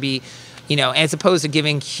entrepreneurs. They should be, as opposed to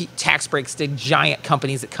giving tax breaks to giant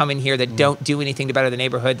companies that come in here that don't do anything to better the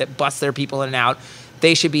neighborhood, that bust their people in and out.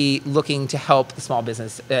 They should be looking to help the small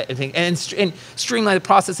business and streamline the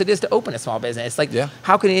process it is to open a small business. Like,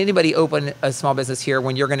 how can anybody open a small business here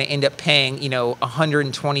when you're going to end up paying,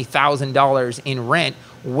 $120,000 in rent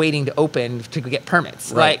waiting to open to get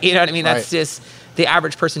permits? Right. Like, you know what I mean? That's just, the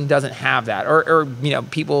average person doesn't have that. Or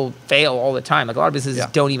people fail all the time. Like a lot of businesses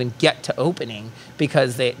don't even get to opening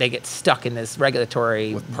because they get stuck in this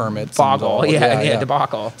regulatory with permits boggle,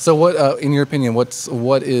 debacle. So what, in your opinion,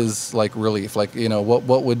 what is like relief? Like,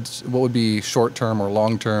 what would be short-term or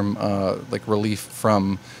long-term like relief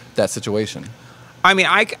from that situation? I mean,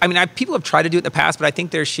 people have tried to do it in the past, but I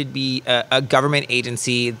think there should be a government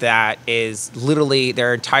agency that is literally,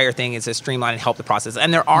 their entire thing is to streamline and help the process.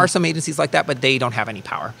 And there are some agencies like that, but they don't have any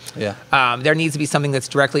power. Yeah. There needs to be something that's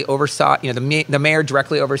directly oversaw. The mayor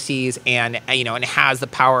directly oversees and and has the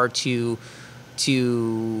power to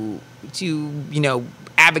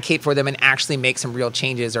advocate for them and actually make some real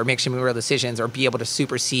changes or make some real decisions or be able to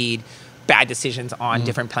supersede bad decisions on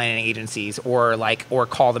different planning agencies, or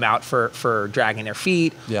call them out for dragging their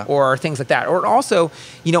feet, or things like that. Or also,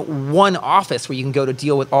 one office where you can go to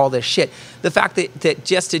deal with all this shit. The fact that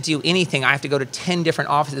just to do anything, I have to go to 10 different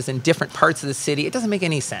offices in different parts of the city, it doesn't make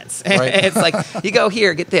any sense. Right. It's like, you go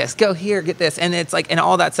here, get this, go here, get this. And it's like, and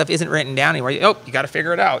all that stuff isn't written down anywhere. You got to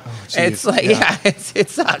figure it out. Oh, it's like, it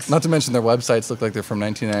sucks. Not to mention their websites look like they're from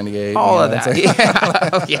 1998. All of that.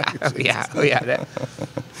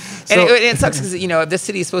 And it sucks because if this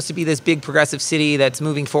city is supposed to be this big progressive city that's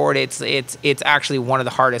moving forward, it's actually one of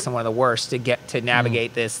the hardest and one of the worst to get to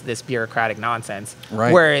navigate this bureaucratic nonsense.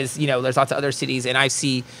 Right. Whereas there's lots of other cities, and I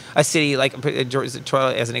see a city like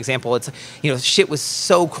Detroit as an example. It's shit was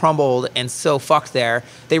so crumbled and so fucked there.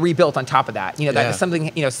 They rebuilt on top of that. That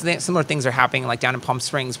something similar things are happening like down in Palm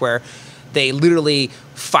Springs where they literally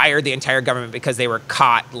fired the entire government because they were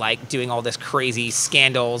caught doing all this crazy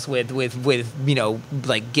scandals with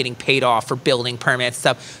getting paid off for building permits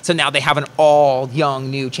stuff. So now they have an all young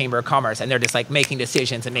new chamber of commerce, and they're just making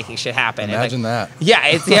decisions and making shit happen. Imagine that. Yeah,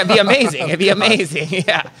 it'd be amazing. It'd be amazing.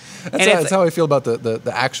 Yeah. That's how I feel about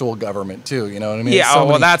the actual government too. You know what I mean?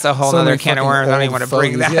 Yeah. That's a whole other can of worms. I don't even want to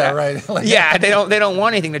bring that. Yeah. Right. They don't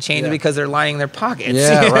want anything to change because they're lining their pockets.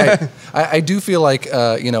 Yeah. Right. I do feel like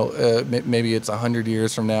maybe it's 100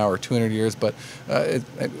 years from now or 200 years, but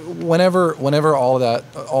whenever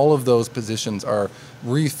all of those positions are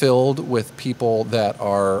refilled with people that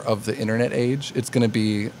are of the internet age, it's going to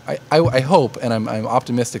be, I hope, and I'm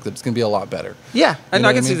optimistic that it's going to be a lot better. Yeah, and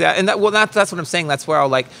I can see that. And that's what I'm saying. That's where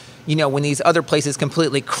I'll when these other places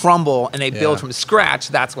completely crumble and they build from scratch,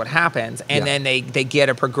 that's what happens. And then they get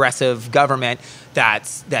a progressive government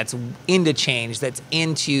that's into change, that's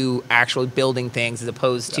into actually building things as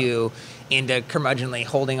opposed to into curmudgeonly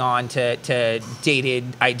holding on to dated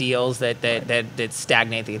ideals that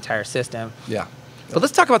stagnate the entire system. Yeah. But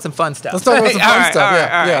let's talk about some fun stuff. Let's talk about some fun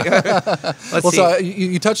stuff. Let's see. So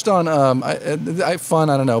you touched on fun.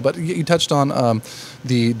 I don't know, but you touched on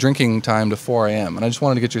the drinking time to 4 a.m. and I just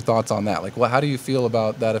wanted to get your thoughts on that. How do you feel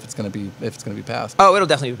about that if it's going to be passed? Oh, it'll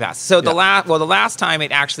definitely be passed. So the last time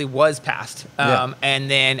it actually was passed, and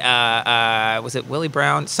then was it Willie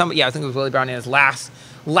Brown? I think it was Willie Brown in his last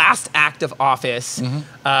act of office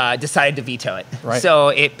decided to veto it. Right. So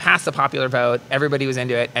it passed the popular vote. Everybody was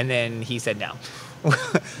into it, and then he said no.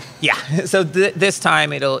 Yeah. So this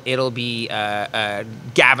time it'll be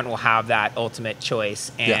Gavin will have that ultimate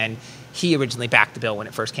choice, and he originally backed the bill when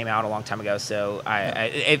it first came out a long time ago. So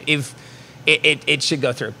it should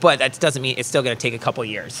go through. But that doesn't mean it's still going to take a couple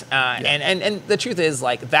years. And the truth is,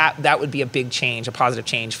 like, that would be a big change, a positive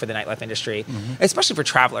change for the nightlife industry, especially for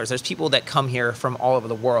travelers. There's people that come here from all over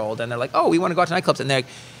the world, and they're like, oh, we want to go out to nightclubs, and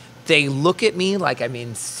they look at me like I'm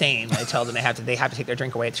insane. I tell them they have to take their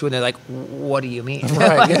drink away at 2, and they're like, what do you mean?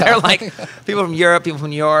 Right, They're like, people from Europe, people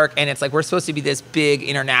from New York, and it's like, we're supposed to be this big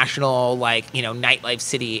international, like, nightlife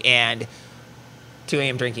city, and 2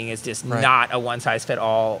 a.m. drinking is just not a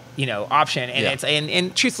one-size-fit-all, option. And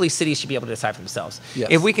and truthfully, cities should be able to decide for themselves. Yes.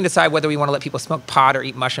 If we can decide whether we want to let people smoke pot or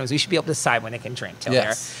eat mushrooms, we should be able to decide when they can drink till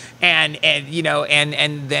there. And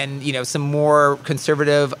then some more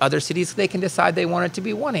conservative other cities, they can decide they want it to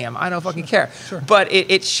be 1 a.m. I don't fucking care. Sure. But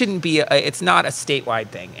it shouldn't be. It's not a statewide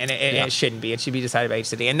thing, and it shouldn't be. It should be decided by each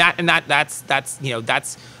city. And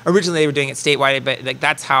that's originally they were doing it statewide, but like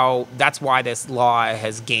that's why this law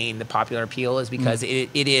has gained the popular appeal, is because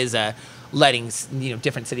it is letting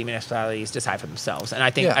different city municipalities decide for themselves, and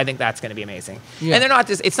I think that's going to be amazing. And they're not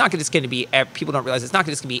just. It's not just going to be. People don't realize it's not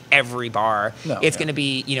just going to be every bar. No, it's going to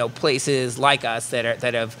be places like us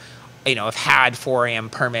that have had 4 a.m.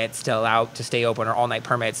 permits to allow to stay open, or all night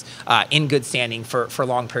permits in good standing for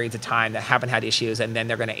long periods of time that haven't had issues, and then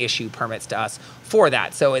they're going to issue permits to us for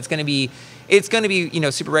that. So it's going to be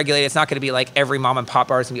super regulated. It's not going to be like every mom and pop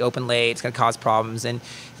bar is going to be open late. It's going to cause problems. And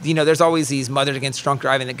there's always these Mothers Against Drunk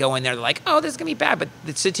Driving that go in there, they're like, oh, this is going to be bad.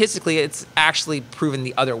 But statistically, it's actually proven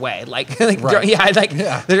the other way. The drunk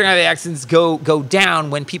driving accidents go down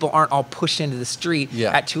when people aren't all pushed into the street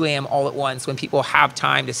at 2 a.m. all at once, when people have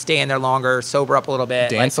time to stay in there longer, sober up a little bit.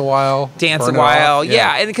 Dance a while.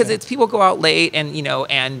 And because it's people go out late, and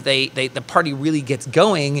and the party really gets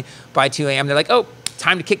going by 2 a.m. They're like, oh,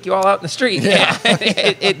 time to kick you all out in the street.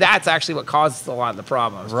 That's actually what causes a lot of the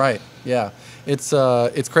problems. Right. Yeah. It's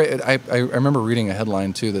great. I remember reading a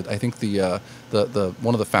headline too that I think the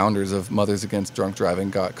one of the founders of Mothers Against Drunk Driving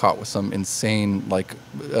got caught with some insane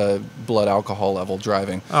blood alcohol level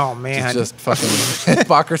driving. Oh man, it's just fucking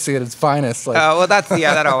hypocrisy at its finest.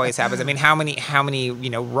 That always happens. I mean, how many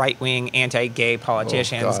right wing anti-gay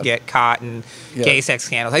politicians get caught in gay sex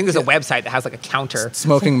scandals? I think there's a website that has like a counter.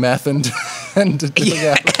 Smoking meth and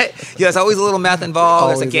there's always a little meth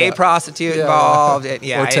involved. There's a gay prostitute involved. Or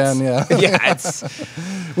 10. It's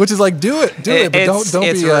which is like do it, but don't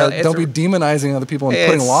be demonizing other people and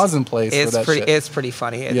putting laws in place for that shit. It's pretty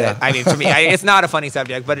funny. I mean, for me, it's not a funny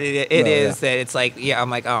subject, but it is that it's like, I'm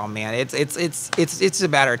like, oh man, it's a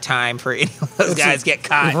matter of time for any of those guys get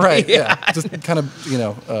caught. Right. Just kind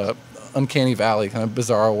of uncanny valley, kind of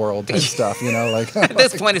bizarre world type stuff, like at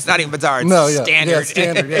this point it's not even bizarre, it's standard.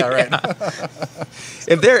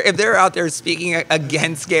 If they're out there speaking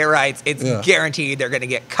against gay rights, it's guaranteed they're going to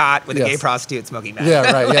get caught with a gay prostitute smoking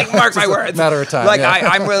meth. Mark my words. Matter of time.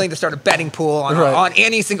 I'm willing to start a betting pool on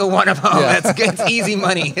any single one of them. It's easy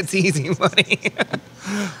money. It's easy money.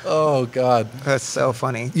 Oh God, that's so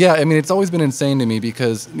funny. Yeah, I mean, it's always been insane to me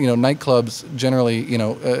because nightclubs generally,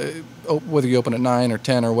 whether you open at 9 or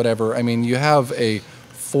 10 or whatever, I mean, you have a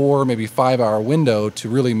 4, maybe 5 hour window to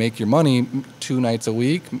really make your money 2 nights a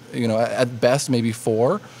week, at best maybe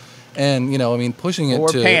 4. And, I mean, pushing it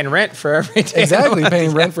we're paying rent for every day. Exactly,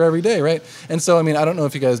 paying rent for every day, right? And so, I mean, I don't know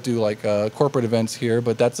if you guys do like corporate events here,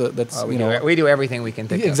 but we do everything we can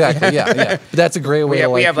think of. Exactly, yeah. But that's a great way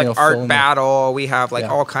we have like art battle. We have like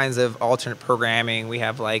all kinds of alternate programming. We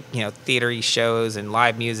have like theater shows and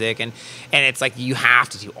live music, and it's like you have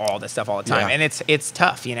to do all this stuff all the time, and it's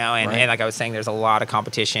tough, and like I was saying, there's a lot of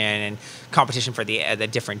competition for the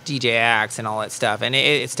different DJ acts and all that stuff, and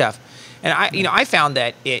it's tough. And I found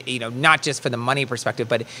that not just for the money perspective,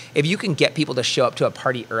 but if you can get people to show up to a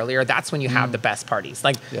party earlier, that's when you have the best parties.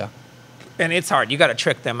 And it's hard. You got to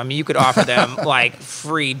trick them. I mean, you could offer them like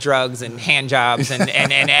free drugs and hand jobs and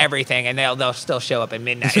everything, and they'll still show up at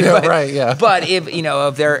midnight. But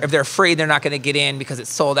if they're afraid they're not going to get in because it's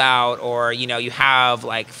sold out, or you have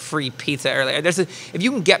like free pizza earlier. If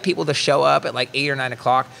you can get people to show up at like 8 or 9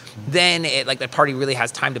 o'clock, then the party really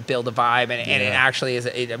has time to build a vibe, and it actually is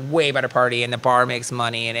a way better party, and the bar makes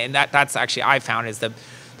money, and that's actually I found is the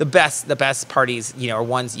best parties, are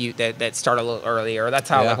ones that start a little earlier. That's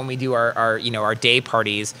how like when we do our day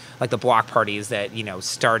parties, like the block parties that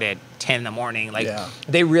start at 10 in the morning,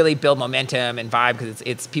 they really build momentum and vibe because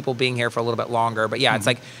it's people being here for a little bit longer. But it's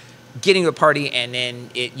like getting to a party and then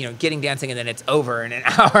getting dancing and then it's over in an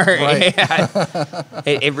hour. Right.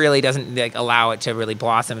 It really doesn't allow it to really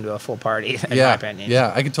blossom into a full party. In my opinion.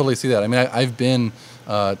 Yeah, I can totally see that. I mean, I've been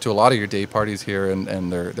to a lot of your day parties here,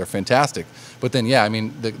 and they're fantastic. But then, yeah, I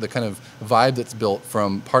mean, the kind of vibe that's built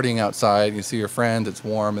from partying outside, you see your friends, it's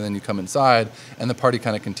warm, and then you come inside, and the party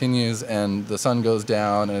kind of continues, and the sun goes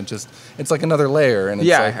down, and it's like another layer, and it's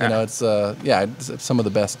like, you know, it's some of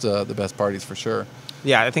the best parties for sure.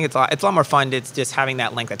 Yeah, I think it's a lot more fun. It's just having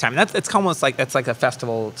that length of time. It's almost like that's like a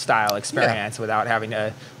festival style experience without having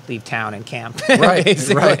to leave town and camp. Right,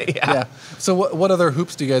 basically. right. Yeah. So what other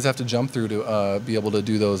hoops do you guys have to jump through to be able to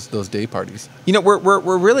do those day parties? You know, we're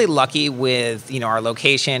really lucky with, you know, our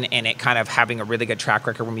location and it kind of having a really good track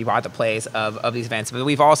record when we bought the place of these events. But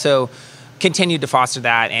we've also continued to foster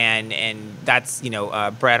that, and that's, you know,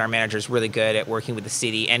 Brett, our manager, is really good at working with the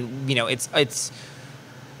city, and you know, it's.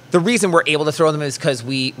 The reason we're able to throw them is because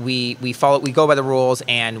we go by the rules,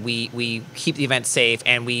 and we keep the event safe,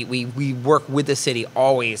 and we work with the city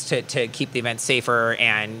always to keep the event safer,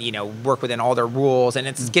 and you know, work within all their rules. And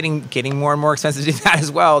it's getting more and more expensive to do that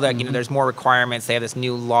as well. That, you know, there's more requirements. They have this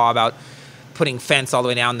new law about putting fence all the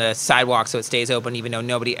way down the sidewalk so it stays open even though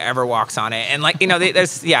nobody ever walks on it. And like, you know,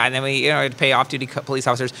 there's and then we, you know, have to pay off-duty police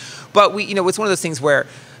officers. But we, you know, it's one of those things where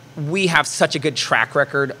we have such a good track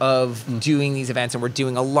record of doing these events, and we're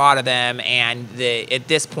doing a lot of them. And at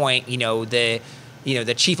this point, you know, the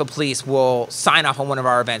chief of police will sign off on one of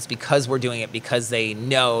our events because we're doing it, because they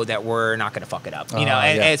know that we're not going to fuck it up. You know,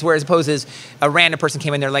 and it's whereas opposed as a random person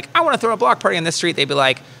came in there like, I want to throw a block party on this street, they'd be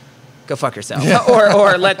like, go fuck yourself.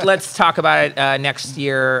 Or let's talk about it next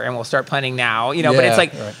year, and we'll start planning now. You know, but it's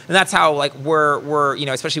like, and that's how like we're you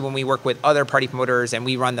know, especially when we work with other party promoters and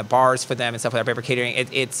we run the bars for them and stuff like that, paper catering.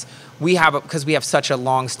 Because we have such a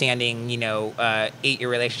long-standing, you know, 8-year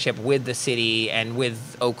relationship with the city and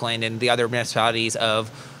with Oakland and the other municipalities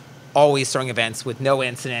of always throwing events with no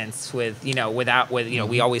incidents, with, you know,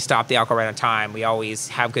 we always stop the alcohol right on time. We always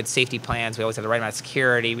have good safety plans. We always have the right amount of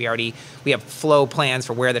security. We have flow plans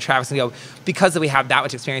for where the traffic's going to go. Because we have that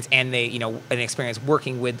much experience, and they, you know, an experience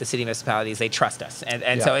working with the city municipalities, they trust us.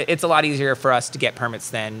 And so it's a lot easier for us to get permits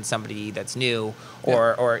than somebody that's new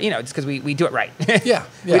or you know, just because we do it right.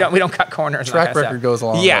 We don't cut corners. Track record goes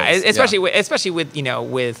along. Especially with, you know,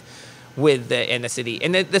 with the city.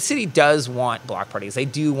 And the city does want block parties. They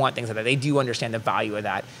do want things like that. They do understand the value of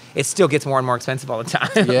that. It still gets more and more expensive all the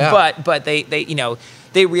time. But they you know,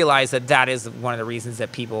 they realize that is one of the reasons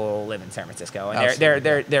that people live in San Francisco. And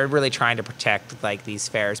they're really trying to protect like these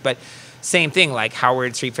fairs. But same thing, like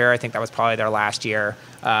Howard Street Fair, I think that was probably their last year.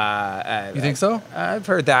 You think so? I've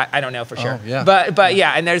heard that. I don't know for sure. Yeah. But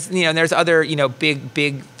yeah, and there's other, you know,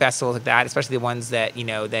 big festivals like that, especially the ones that, you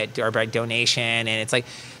know, that are by donation, and it's like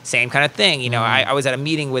same kind of thing. You know, I was at a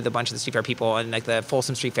meeting with a bunch of the street fair people, and like the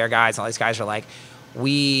Folsom Street Fair guys, and all these guys are like,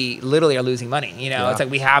 we literally are losing money. You know, it's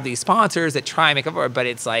like we have these sponsors that try and make up for it, but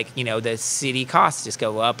it's like, you know, the city costs just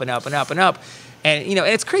go up and up and up and up. And, you know,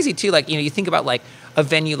 and it's crazy too. Like, you know, you think about like a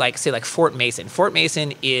venue like, say, like Fort Mason. Fort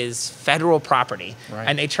Mason is federal property,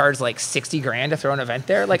 and they charge like $60,000 to throw an event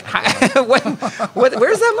there. Like, where's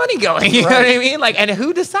that money going? You know what I mean? Like, and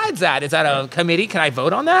who decides that? Is that a committee? Can I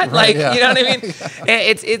vote on that? Like, you know what I mean?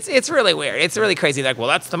 It's really weird. It's really crazy. Like, well,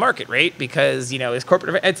 that's the market rate because, you know, it's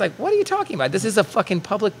corporate event. It's like, what are you talking about? This is a fucking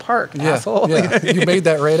public park, asshole. Yeah. You made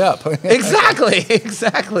that rate up.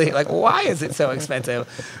 Exactly. Like, why is it so expensive?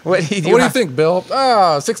 What do you think, Bill?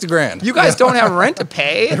 $60,000. You guys don't have rent to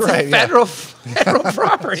pay. It's federal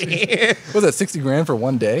property. Was that $60,000 for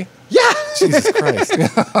one day? Yeah. Jesus Christ.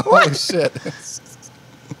 Holy shit.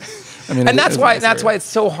 I mean, and that's why it's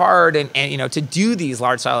so hard and you know, to do these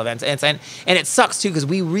large style events, and it sucks too, because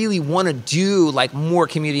we really want to do like more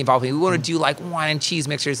community involvement. We want to do like wine and cheese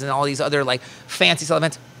mixers and all these other like fancy style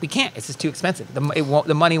events. We can't. It's just too expensive.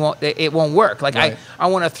 The money won't work. Like I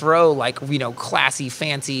want to throw like, you know, classy,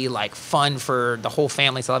 fancy, like fun for the whole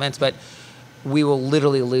family style events, but we will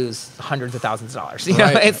literally lose hundreds of thousands of dollars. You know,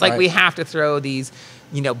 it's like we have to throw these,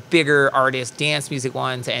 you know, bigger artist dance music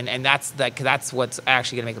ones, and that's what's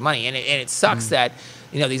actually going to make the money. And it sucks that,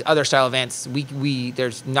 you know, these other style events we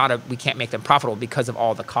can't make them profitable because of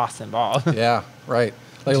all the costs involved. Yeah, right.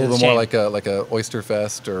 Like a little bit more like a Oyster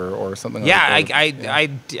Fest or something. Yeah,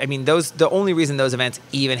 I mean, the only reason those events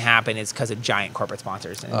even happen is because of giant corporate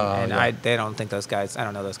sponsors, and they don't think those guys. I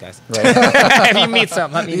don't know those guys. Right. If you meet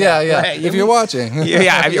some, let me know. If you're watching,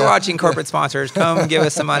 if you're watching, corporate sponsors, come give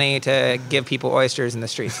us some money to give people oysters in the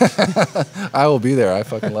streets. I will be there. I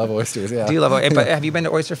fucking love oysters. Yeah. Do you love oysters? But have you been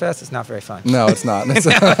to Oyster Fest? It's not very fun. No, it's not. It's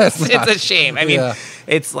a shame. I mean,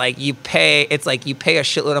 it's like you pay a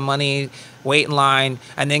shitload of money, wait in line,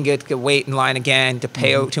 and then get wait in line again to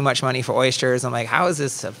pay too much money for oysters. I'm like, how is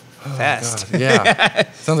this a fest. God,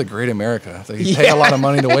 yeah. Sounds like great America. So you pay a lot of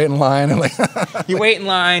money to wait in line. And like you wait in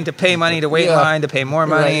line to pay money to wait in line to pay more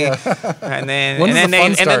money. Right, and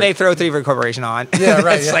then they throw 3 for Corporation on. Yeah,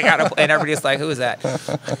 right. It's like and everybody's like, who is that?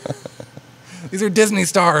 These are Disney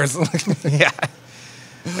stars. Yeah.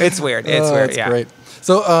 It's weird. It's weird. That's great.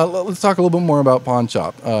 So let's talk a little bit more about Pawn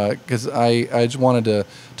Shop, because I just wanted to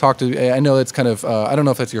talk to. I know it's kind of. I don't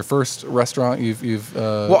know if that's your first restaurant you've.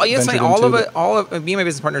 Well, yes, all of me and my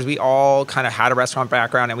business partners, we all kind of had a restaurant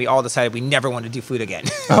background, and we all decided we never wanted to do food again.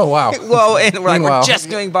 Oh wow! Well, and we're just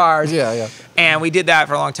doing bars. Yeah. And we did that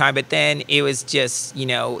for a long time, but then it was just,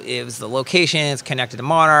 it was the locations connected to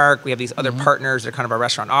Monarch. We have these other partners that are kind of our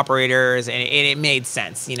restaurant operators, and it made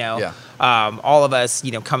sense, Yeah. All of us,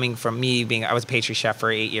 coming from me I was a pastry chef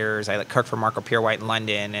for 8 years. I cooked for Marco Pierwhite in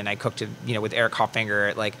London, and I cooked, with Eric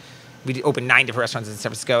Hoffinger at we opened 9 different restaurants in San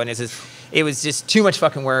Francisco, and it was just too much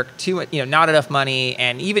fucking work, too much, not enough money,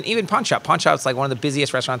 and even Pawn Shop. Pawn Shop's like one of the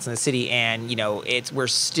busiest restaurants in the city, and we're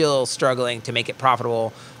still struggling to make it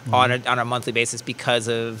profitable on a monthly basis because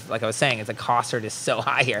of, like I was saying, the costs are just so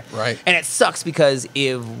high here. Right. And it sucks because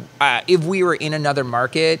if we were in another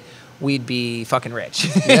market, we'd be fucking rich.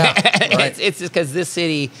 Yeah. Right. It's just because this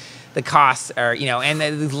city, the costs are, and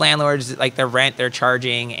the landlords, like the rent they're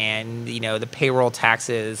charging, and the payroll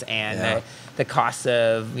taxes, and the costs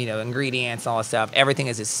of ingredients and all that stuff. Everything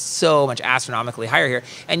is just so much astronomically higher here,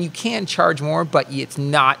 and you can charge more, but it's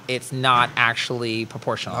not actually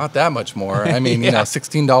proportional. Not that much more. I mean,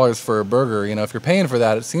 $16 for a burger. If you're paying for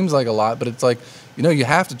that, it seems like a lot, but it's like you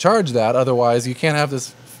have to charge that, otherwise you can't have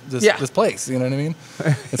this place. You know what I mean?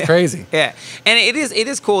 It's crazy. Yeah, and it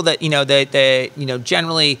is cool that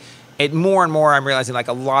generally. More and more, I'm realizing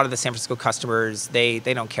a lot of the San Francisco customers, they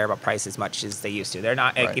don't care about price as much as they used to. They're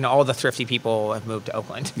not, right. All the thrifty people have moved to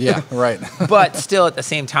Oakland. Yeah, right. But still, at the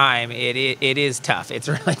same time, it is tough. It's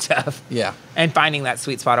really tough. Yeah. And finding that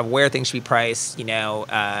sweet spot of where things should be priced,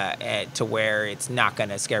 to where it's not going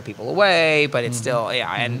to scare people away, but it's still,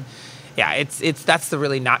 and. Yeah, that's the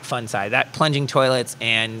really not fun side. That plunging toilets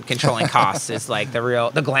and controlling costs is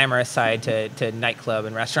the glamorous side to nightclub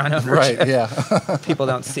and restaurant ownership. Right, yeah. People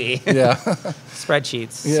don't see. Yeah.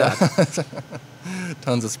 Spreadsheets. Yeah. Suck.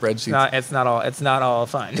 Tons of spreadsheets. It's not all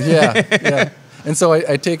fun. Yeah. And so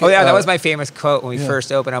I take it. Oh yeah, that was my famous quote when we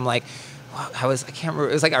first opened. I'm like, I can't remember.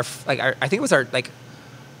 It was I think it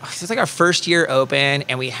was our first year open,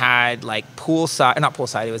 and we had not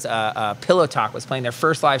poolside. It was Pillow Talk was playing their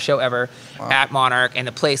first live show ever at Monarch, and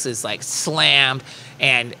the place is slammed.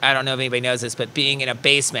 And I don't know if anybody knows this, but being in a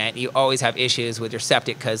basement, you always have issues with your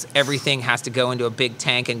septic because everything has to go into a big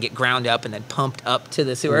tank and get ground up and then pumped up to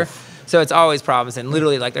the sewer. Oof. So it's always problems, and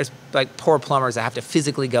literally there's poor plumbers that have to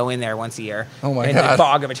physically go in there once a year. Oh my God. In the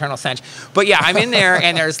bog of eternal stench. But yeah, I'm in there,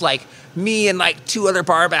 and there's me and 2 other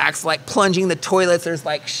barbacks plunging the toilets. There's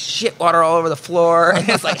shit water all over the floor, and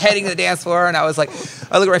it's heading to the dance floor. And I was I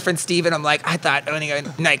look at my friend Steven. I'm I thought owning a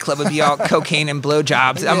nightclub would be all cocaine and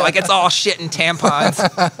blowjobs. I'm it's all shit and tampons.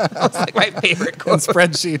 That was my favorite quote. And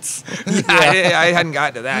spreadsheets. Yeah. I hadn't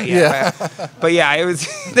gotten to that yet. Yeah. But yeah, it was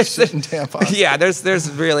shit and tampons. Yeah, there's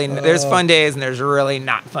fun days and there's really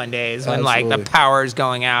not fun days when the power's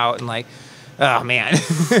going out and oh man.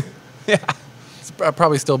 Yeah. It's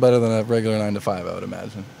probably still better than a regular 9 to 5, I would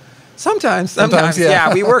imagine. Sometimes,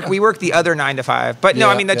 yeah. We work the other 9 to 5, but no,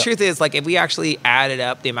 I mean the truth is if we actually added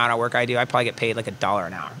up the amount of work I do, I probably get paid $1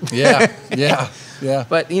 an hour. Yeah.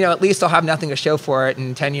 But at least I'll have nothing to show for it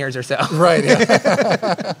in 10 years or so. Right. Yeah.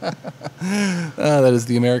 That is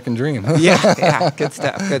the American dream. Yeah. Good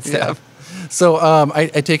stuff. Yeah. So I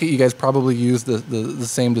take it you guys probably use the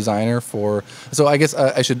same designer for. So I guess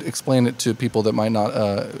I should explain it to people that might not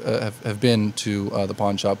have been to the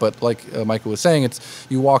pawn shop. But like Micah was saying,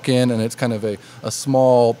 you walk in and it's kind of a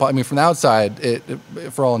small. I mean, from the outside, it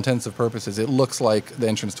for all intents and purposes, it looks like the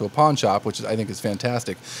entrance to a pawn shop, which I think is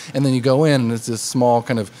fantastic. And then you go in and it's this small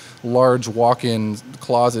kind of large walk-in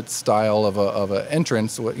closet style of a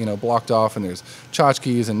entrance, blocked off, and there's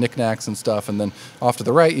tchotchkes and knickknacks and stuff. And then off to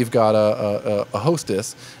the right, you've got a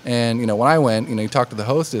hostess, and when I went, you talk to the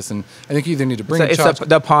hostess, and I think you either need to bring it's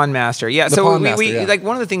the pawn master. Yeah. The pawn master, yeah.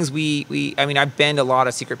 One of the things I've been to a lot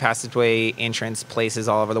of secret passageway entrance places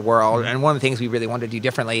all over the world, and one of the things we really wanted to do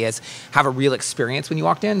differently is have a real experience when you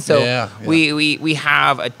walked in. So we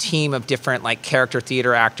have a team of different character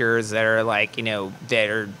theater actors that are that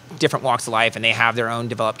are different walks of life, and they have their own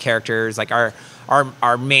developed characters.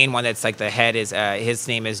 Our main one that's the head is his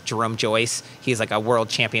name is Jerome Joyce. He's a world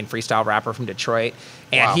champion freestyle rapper from Detroit,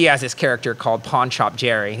 And Wow. he has this character called Pawn Shop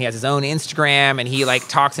Jerry. He has his own Instagram, and he like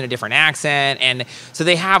talks in a different accent. And so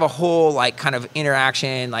they have a whole like kind of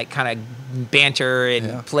interaction, like kind of banter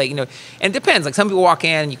and play, you know. And it depends. Like some people walk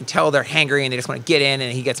in and you can tell they're hangry and they just want to get in,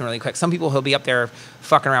 and he gets them really quick. Some people he'll be up there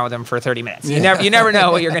fucking around with them for 30 minutes. You never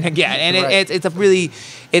know what you're gonna get. And it's a really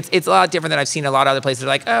it's a lot different than I've seen a lot of other places. They're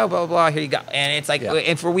like, oh, blah, blah, blah, here you go. And it's like,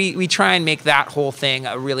 and for we try and make that whole thing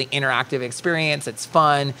a really interactive experience. It's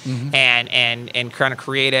fun and kind of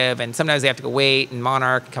creative. And sometimes they have to go wait and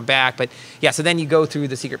Monarch and come back. But yeah, so then you go through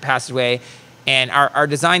the secret passageway. And our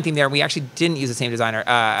design team there, we actually didn't use the same designer.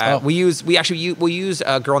 We'll use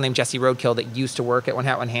a girl named Jessie Roadkill that used to work at One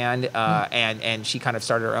Hat One Hand, and she kind of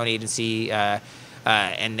started her own agency.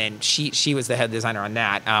 And then she was the head designer on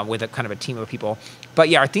that with a kind of a team of people. But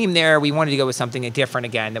yeah, our theme there, we wanted to go with something different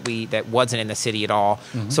again that wasn't in the city at all.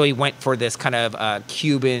 So we went for this kind of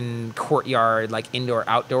Cuban courtyard, like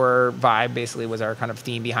indoor-outdoor vibe. Basically, was our kind of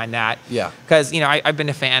theme behind that. Yeah. Because I've been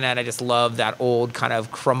a fan and I just love that old kind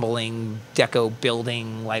of crumbling deco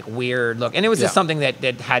building, like weird look. And it was just something that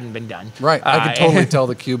hadn't been done. Right. I could totally tell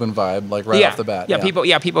the Cuban vibe, like right off the bat.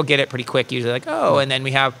 Yeah. People get it pretty quick. Usually, like and then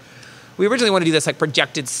we originally wanted to do this like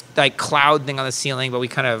projected like cloud thing on the ceiling, but we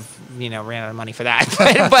kind of ran out of money for that.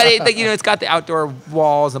 but it's got the outdoor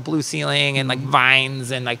walls, the blue ceiling, and like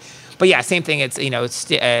vines and like. But yeah, same thing. It's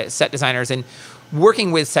set designers and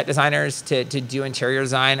working with set designers to do interior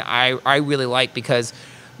design. I really like because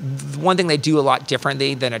one thing they do a lot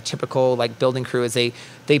differently than a typical like building crew is they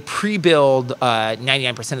pre-build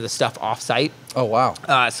 99% of the stuff off-site. Oh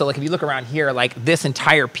wow! So like if you look around here, like this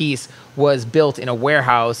entire piece was built in a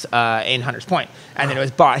warehouse in Hunters Point, and then it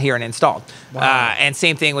was bought here and installed. Wow. And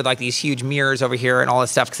same thing with like these huge mirrors over here and all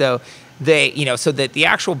this stuff. So they, so that the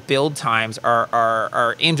actual build times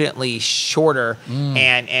are infinitely shorter,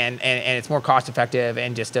 and it's more cost effective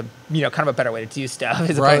and just a kind of a better way to do stuff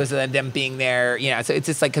as opposed to them being there. So it's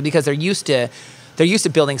just like because they're used to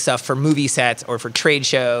building stuff for movie sets or for trade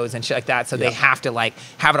shows and shit like that. So they have to like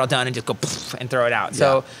have it all done and just go and throw it out.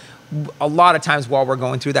 So a lot of times while we're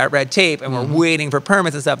going through that red tape and we're waiting for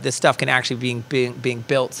permits and stuff, this stuff can actually being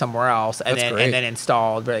built somewhere else and then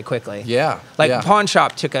installed very quickly. Pawn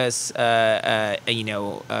Shop took us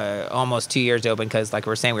almost 2 years to open because like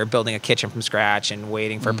we were saying, we were building a kitchen from scratch and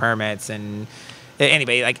waiting for permits. And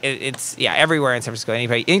anybody like it's everywhere in San Francisco.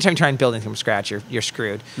 Anytime you try and build anything from scratch, you're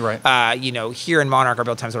screwed. Right. Here in Monarch, our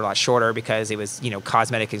build times were a lot shorter because it was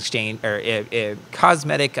cosmetic exchange or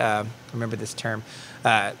cosmetic. Remember this term.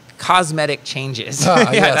 Cosmetic changes.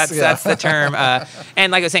 That's the term.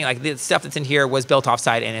 And like I was saying, like the stuff that's in here was built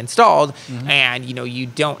offsite and installed, and you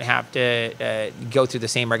don't have to go through the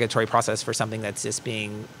same regulatory process for something that's just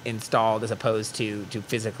being installed as opposed to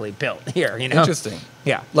physically built here. Interesting.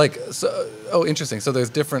 Yeah. Interesting. So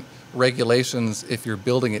there's different regulations if you're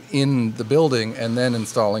building it in the building and then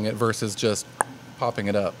installing it versus just popping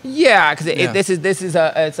it up. Yeah, because this is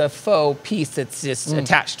a faux piece that's just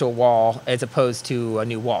attached to a wall as opposed to a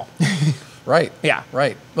new wall. Right. Yeah.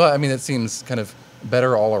 Right. Well, I mean, it seems kind of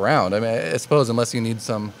better all around. I mean, I suppose unless you need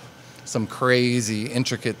some crazy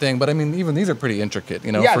intricate thing, but I mean, even these are pretty intricate.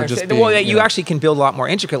 For just being, you actually can build a lot more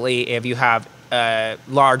intricately if you have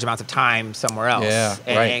large amounts of time somewhere else. Yeah.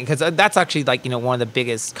 Right. Because that's actually like one of the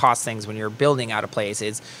biggest cost things when you're building out a place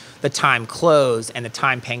is the time closed and the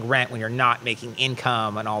time paying rent when you're not making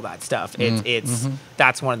income and all that stuff.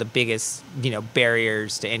 That's one of the biggest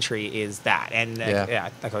barriers to entry is that. And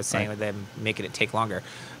like I was saying with them making it take longer.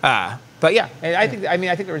 But yeah, I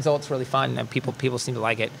think the result's really fun and people seem to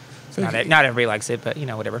like it. Not everybody likes it, but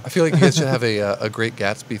whatever. I feel like you guys should have a Great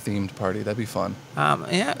Gatsby themed party. That'd be fun. Well,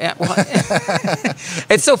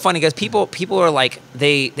 it's so funny because people are like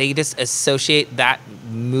they just associate that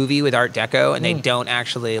movie with Art Deco, and they don't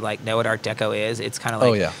actually like know what Art Deco is. It's kind of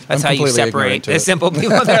like that's how you separate the simple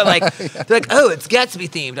people. They're like, oh, it's Gatsby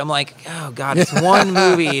themed. I'm like, oh god, it's one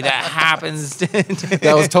movie that happens.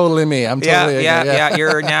 That was totally me. I'm totally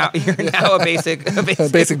You're now a basic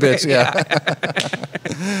bitch. Yeah.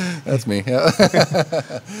 That's me.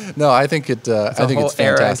 Yeah. No, I think it's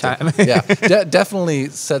fantastic. Definitely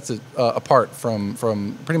sets it apart from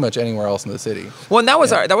pretty much anywhere else in the city. Well, and that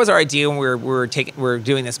was our idea when we're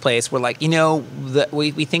doing this place. We're like,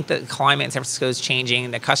 we think the climate in San Francisco is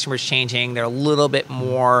changing, the customers changing. They're a little bit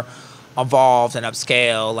more evolved and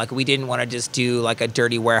upscale. Like we didn't want to just do like a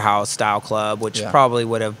dirty warehouse style club, which probably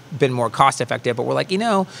would have been more cost effective. But we're like,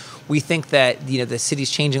 we think that the city's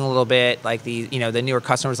changing a little bit. Like the newer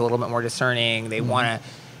customers are a little bit more discerning. They want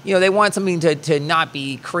to, they want something to not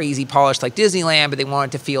be crazy polished like Disneyland, but they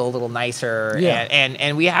want it to feel a little nicer. Yeah.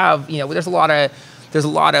 And we have there's a lot of there's a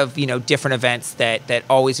lot of, you know, different events that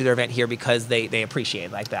always do their event here because they appreciate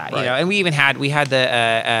it like that, you know. And we had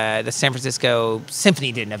the San Francisco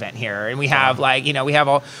Symphony did an event here, and we have like, you know, we have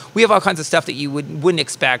all kinds of stuff that you wouldn't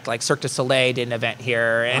expect, like Cirque du Soleil did an event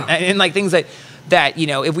here, and like things that, you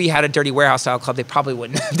know, if we had a dirty warehouse style club, they probably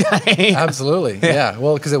wouldn't have done it. Absolutely, yeah.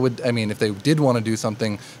 Well, because it would, I mean, if they did want to do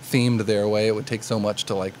something themed their way, it would take so much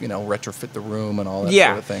to, like, you know, retrofit the room and all that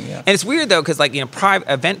sort of thing. Yeah. And it's weird though, because like, you know,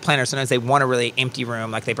 private event planners, sometimes they want a really empty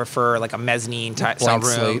room, like they prefer like a mezzanine type style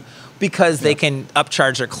room. Slate. Because they can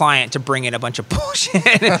upcharge their client to bring in a bunch of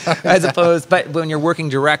bullshit, as opposed. But when you're working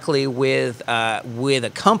directly with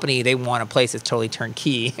a company, they want a place that's totally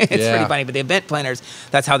turnkey. It's pretty funny. But the event planners,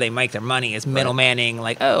 that's how they make their money, is middlemaning.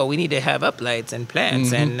 Like, oh, we need to have uplights and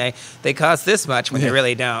plants, and they cost this much when they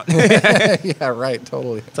really don't. Yeah, right.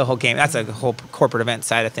 Totally. It's a whole game. That's a whole corporate event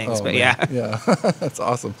side of things. But yeah, that's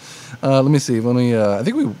awesome. Let me see. When we, I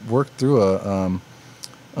think we worked through a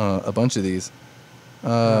bunch of these.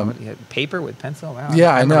 Paper with pencil. Wow,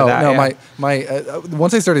 yeah, I know. No, my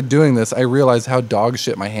once I started doing this, I realized how dog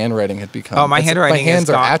shit my handwriting had become. Oh, my handwriting. My hands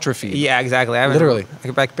are atrophied. Yeah, exactly. Literally, I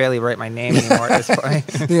can barely write my name anymore at this point.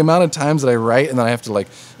 The amount of times that I write and then I have to like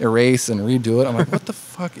erase and redo it, I'm like, what the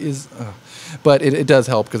fuck is? But it does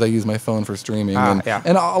help because I use my phone for streaming, and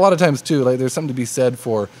a lot of times too, like there's something to be said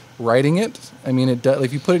for writing it. I mean, it does, like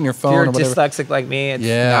if you put it in your phone. If you're or whatever, dyslexic like me,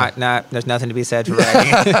 it's not. There's nothing to be said for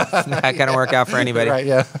writing. It's not gonna work out for anybody. Right?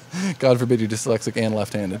 Yeah. God forbid you're dyslexic and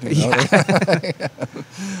left-handed. You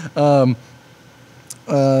know?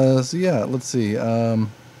 So yeah, let's see. Got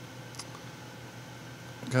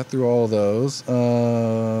through all of those.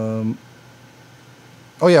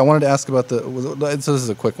 Oh yeah, I wanted to ask about so this is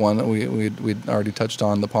a quick one. We'd already touched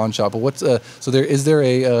on the pawn shop. But what's is there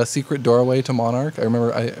a secret doorway to Monarch? I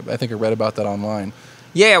remember I think I read about that online.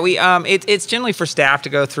 Yeah, it's generally for staff to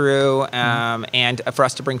go through and for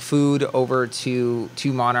us to bring food over to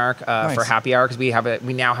Monarch for happy hour, because we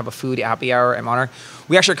now have a food happy hour at Monarch.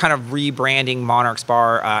 We actually are kind of rebranding Monarch's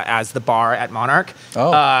bar as the bar at Monarch.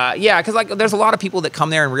 Because like there's a lot of people that come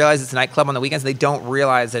there and realize it's a nightclub on the weekends. They don't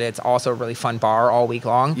realize that it's also a really fun bar all week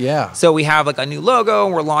long. Yeah. So we have like a new logo,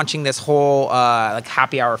 and we're launching this whole like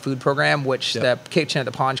happy hour food program, which the kitchen at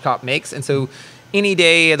the pawn shop makes, and so. Any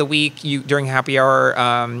day of the week, during happy hour,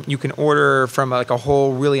 you can order from like a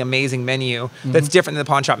whole really amazing menu that's different than the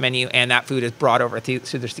pawn shop menu, and that food is brought over through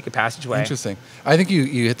the secret passageway. Interesting. I think you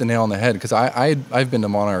hit the nail on the head, because I've been to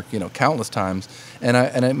Monarch, you know, countless times, and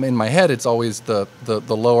in my head it's always the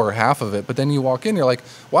lower half of it, but then you walk in, you're like,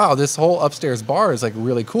 wow, this whole upstairs bar is like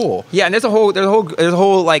really cool. Yeah, and there's a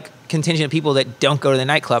whole like contingent of people that don't go to the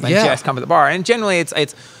nightclub and just come to the bar, and generally it's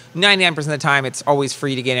 99% of the time, it's always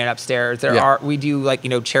free to get in upstairs. We do like, you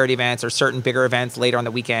know, charity events or certain bigger events later on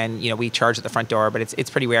the weekend. You know, we charge at the front door, but it's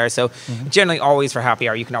pretty rare. So generally always for happy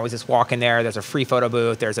hour, you can always just walk in there. There's a free photo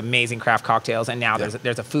booth. There's amazing craft cocktails, and now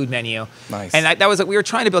there's a food menu. Nice. And that was we were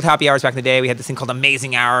trying to build happy hours back in the day. We had this thing called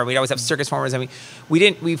Amazing Hour. We'd always have circus performers, and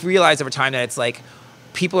we've realized over time that it's like,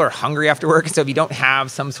 people are hungry after work, so if you don't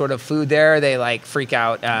have some sort of food there, they like freak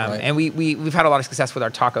out. And we've had a lot of success with our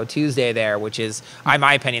Taco Tuesday there, which is, in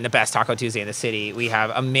my opinion, the best Taco Tuesday in the city. We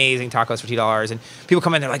have amazing tacos for $2, and people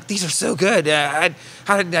come in, they're like, "These are so good.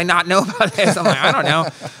 How did I not know about this?" I'm like, I don't know.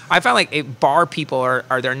 I found like bar people are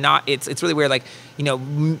they're not. It's really weird. Like, you know,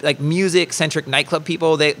 like music-centric nightclub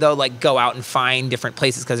people, they'll like go out and find different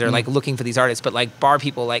places because they're like looking for these artists. But like bar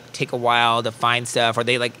people like take a while to find stuff, or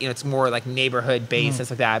they like, you know, it's more like neighborhood-based and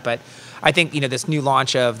stuff like that. But I think, you know, this new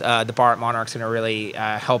launch of the bar at Monarch's going to really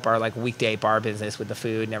help our like weekday bar business with the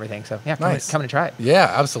food and everything. So yeah, come and try it.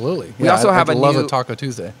 Yeah, absolutely. We also have I love a Taco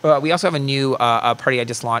Tuesday. We also have a new party I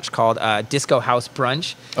just launched called Disco House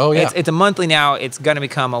Brunch. Oh yeah, it's a monthly now. It's going to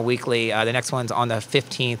become a weekly. The next one's on the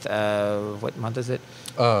 15th of what month is it?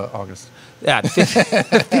 August. Yeah, the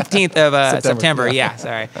 15th of September. Yeah,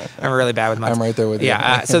 sorry. I'm really bad with months. I'm right there with you.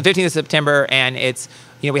 Yeah, so the 15th of September, and it's,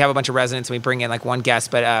 you know, we have a bunch of residents, and we bring in like one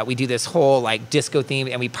guest, but we do this whole like disco theme,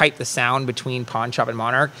 and we pipe the sound between pawn shop and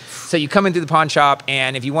Monarch. So you come into the pawn shop,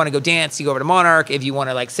 and if you want to go dance, you go over to Monarch. If you want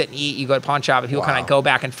to like sit and eat, you go to pawn shop. And people kind of go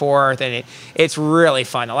back and forth, and it's really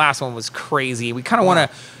fun. The last one was crazy. We kind of want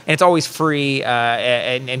to, and it's always free,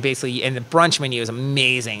 and basically, and the brunch menu is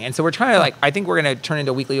amazing. And so we're trying to like, I think we're going to turn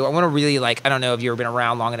into a weekly. I want to really like, I don't know if you've ever been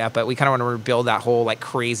around long enough, but we kind of want to rebuild that whole like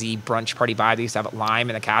crazy brunch party vibe they used to have at Lime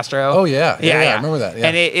and the Castro. Oh yeah. I remember that.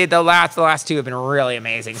 Yeah. And the last two have been really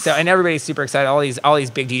amazing. So, and everybody's super excited. All these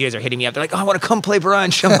big DJs are hitting me up. They're like, "Oh, I want to come play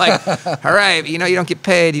brunch." I'm like, "All right, you know, you don't get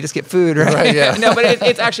paid, you just get food, right?" Right, yeah. No, but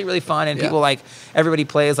it's actually really fun, and people like, everybody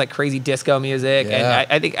plays like crazy disco music, and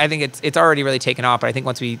I think it's already really taken off. But I think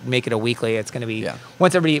once we make it a weekly. It's going to be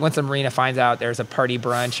once the marina finds out there's a party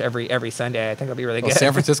brunch every Sunday. I think it'll be really good.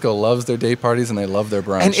 San Francisco loves their day parties and they love their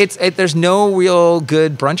brunch. And there's no real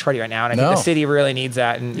good brunch party right now, and I think the city really needs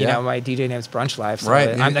that. And you know, my DJ name's Brunch Life, so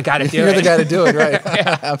I'm the guy to do it. You're the guy to do it, right?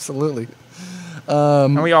 Absolutely.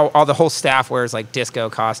 And all the whole staff wears like disco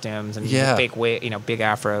costumes and big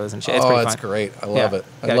afros and shit. It's pretty fun. It's great. I love it.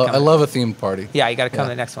 I love a themed party. Yeah, you got to come to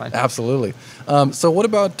the next one. Absolutely. So what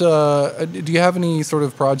about, do you have any sort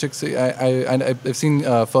of projects? I've seen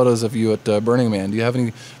photos of you at Burning Man. Do you have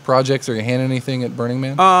any projects or you hand anything at Burning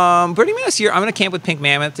Man? Burning Man this year, I'm going to camp with Pink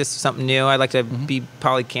Mammoth. This is something new. I'd like to be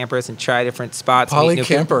polycamperous and try different spots.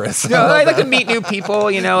 Polycamperous. No, I like to meet new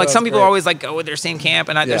people. You know, like some people always like go with their same camp,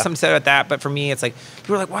 and there's something said about that. But for me, it's like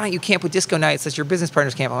people are like, "Why don't you camp with Disco Nights? That's your business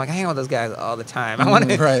partner's camp." I'm like, I hang out with those guys all the time. I want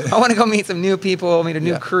to go meet some new people, meet a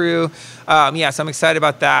new crew. So I'm excited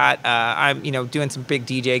about that. I'm doing some big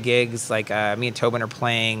DJ gigs. Like me and Tobin are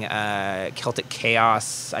playing Celtic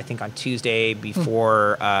Chaos, I think on Tuesday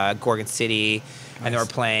before Gorgon City. Nice. And then we're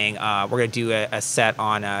playing, we're going to do a set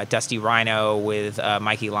on Dusty Rhino with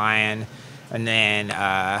Mikey Lyon. And then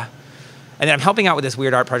I'm helping out with this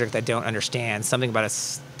weird art project I don't understand. Something about a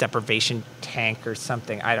deprivation tank or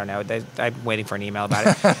something. I don't know. I'm waiting for an email about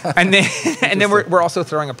it. and then we're also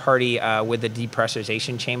throwing a party with the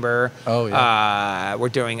depressurization chamber. Oh yeah. We're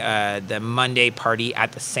doing the Monday party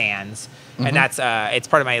at the Sands. And that's it's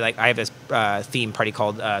part of my I have this theme party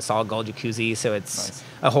called Solid Gold Jacuzzi. So it's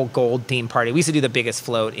a whole gold theme party. We used to do the biggest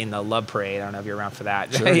float in the Love Parade. I don't know if you're around for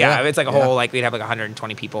that. Sure, it's like a whole we'd have like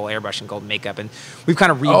 120 people airbrushing gold makeup, and we've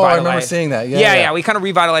kind of revitalized. Oh, I remember seeing that. Yeah. We kind of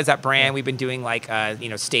revitalized that brand. We've been doing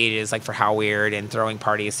stages like for How Weird and throwing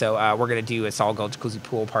parties. So we're gonna do a Solid Gold Jacuzzi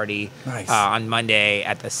pool party on Monday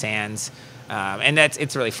at the Sands. And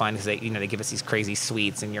it's really fun because they give us these crazy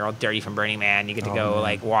suites, and you're all dirty from Burning Man. You get to go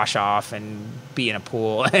wash off and be in a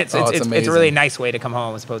pool. It's a really nice way to come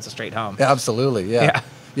home as opposed to straight home. Yeah, absolutely. Yeah.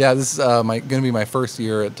 This is going to be my first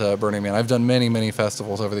year at Burning Man. I've done many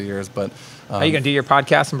festivals over the years, but are you going to do your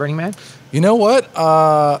podcast in Burning Man? You know what?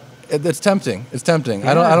 It's tempting.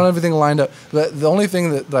 Yeah. I don't have everything lined up. The only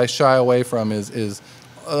thing that I shy away from is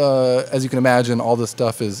as you can imagine, all this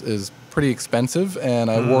stuff is pretty expensive,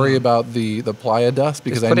 and I worry about the playa dust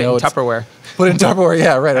because I know it's Tupperware. Put it in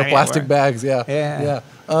Tupperware, or plastic bags, yeah.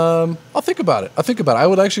 I'll think about it. I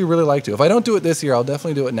would actually really like to. If I don't do it this year, I'll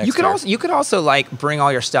definitely do it next year. You could also bring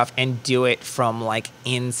all your stuff and do it from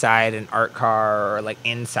inside an art car or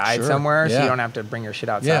inside somewhere, so you don't have to bring your shit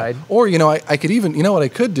outside. Yeah. Or I could even what I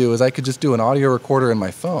could do is I could just do an audio recorder in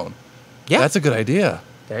my phone. Yeah, that's a good idea.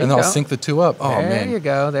 And I'll sync the two up. Oh, man. There you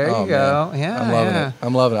go. Yeah,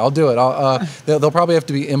 I'm loving it. I'll do it. They'll probably have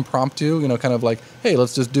to be impromptu, kind of like, hey,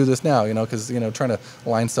 let's just do this now, because, trying to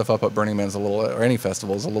line stuff up at Burning Man is or any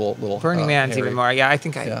festival is a little Burning Man's even more. Yeah, I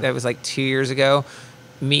think that was 2 years ago.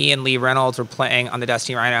 Me and Lee Reynolds were playing on the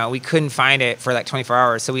Dusty Rhino. We couldn't find it for 24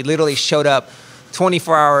 hours, so we literally showed up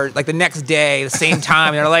 24 hours, the next day, the same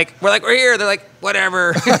time. They're like, we're here. They're like,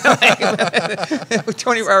 whatever.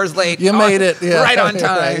 24 hours late. You made it. Yeah. Right on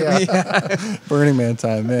time. Burning Man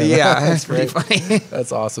time, man. Yeah, that's pretty funny.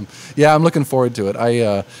 That's awesome. Yeah, I'm looking forward to it.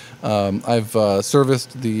 I've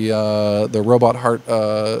serviced the Robot Heart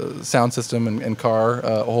sound system and car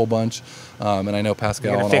a whole bunch. And I know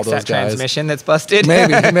Pascal and all those guys. Fix that transmission that's busted?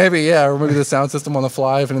 maybe, yeah. Or maybe the sound system on the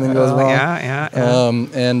fly if anything goes wrong. Yeah.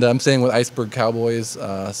 And I'm staying with Iceberg Cowboys,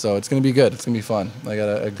 so it's going to be good. It's going to be fun. I got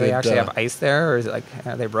a good... Do they actually have ice there, or is it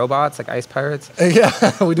are they robots, like ice pirates?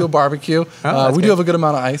 Yeah, we do a barbecue. We do have a good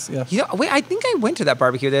amount of ice, yeah. I think I went to that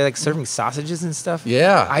barbecue. They're serving sausages and stuff.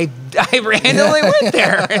 Yeah. I randomly went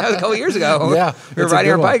there. That was a couple years ago. Yeah. We were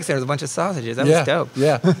riding our bikes. There was a bunch of sausages. That was dope.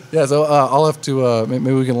 Yeah. So I'll have to,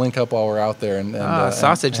 maybe we can link up while we're out there. And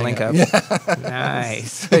sausage link up. Yeah.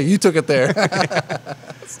 Nice. Hey, you took it there.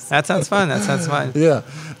 That sounds fun. Yeah.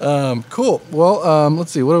 Cool. Well,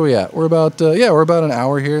 let's see. What are we at? We're about an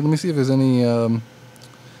hour here. Let me see if there's any.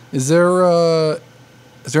 Is there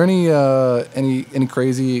any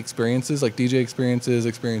crazy experiences, like DJ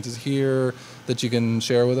experiences here that you can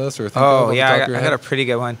share with us or think of? I got a pretty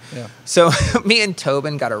good one. Yeah. So me and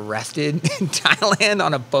Tobin got arrested in Thailand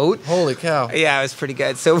on a boat. Holy cow. Yeah, it was pretty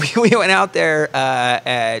good. So we went out there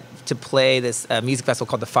to play this music festival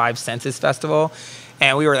called the Five Senses Festival.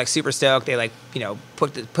 And we were super stoked. They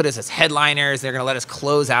put us as headliners. They're going to let us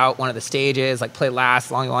close out one of the stages, play last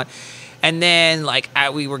as long as you want. And then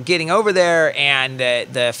we were getting over there, and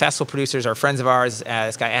the festival producers are friends of ours.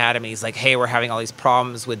 This guy Adam, he's like, hey, we're having all these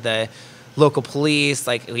problems with the local police,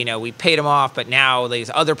 like, you know, we paid them off, but now these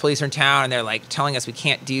other police are in town and they're like telling us we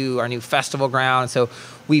can't do our new festival ground. So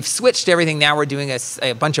we've switched everything. Now we're doing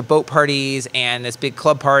a bunch of boat parties and this big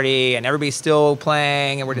club party, and everybody's still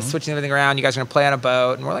playing, and we're just switching everything around. You guys are going to play on a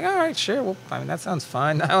boat. And we're like, all right, sure. Well, I mean, that sounds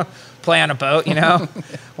fun. I don't play on a boat, you know,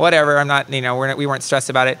 whatever. I'm not, you know, we weren't stressed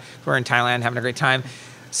about it. We're in Thailand having a great time.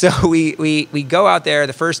 So we go out there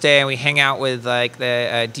the first day and we hang out with like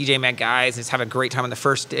the DJ Met guys and just have a great time on the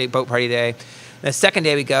first day, boat party day. The second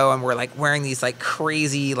day we go and we're like wearing these like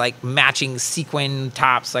crazy like matching sequin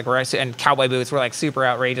tops and cowboy boots. We're like super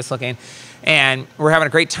outrageous looking, and we're having a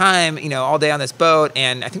great time, you know, all day on this boat.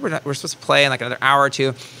 And I think we're supposed to play in like another hour or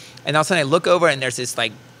two. And all of a sudden I look over and there's this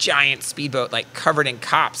like giant speedboat like covered in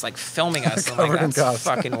cops like filming us. I'm like, that's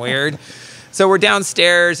fucking weird. So we're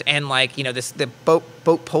downstairs and like, you know, the boat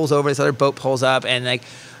pulls over, this other boat pulls up, and like,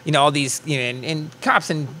 you know, all these, you know, and cops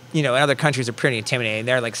in, you know, in other countries are pretty intimidating.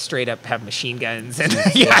 They're like straight up have machine guns and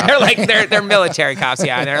they're like they're military cops,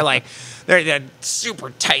 and they're like they're super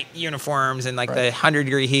tight uniforms and like the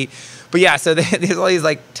 100-degree heat. But yeah, so there's all these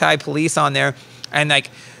like Thai police on there, and like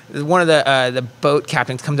one of the boat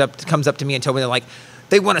captains comes up to me and told me, they're like,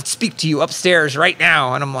 they want to speak to you upstairs right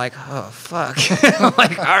now. And I'm like, oh, fuck. I'm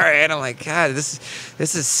like, all right. I'm like, God, this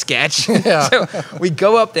is sketch. Yeah. So we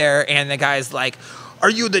go up there, and the guy's like, are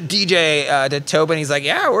you the DJ to Tobin? He's like,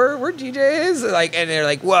 yeah, we're DJs. Like, and they're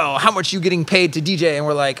like, well, how much you getting paid to DJ? And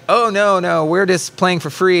we're like, oh, no, we're just playing for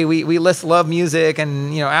free. We love music,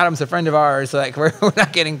 and, you know, Adam's a friend of ours. Like, we're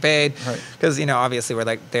not getting paid. Because, you know, obviously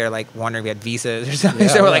they're like wondering if we had visas or something.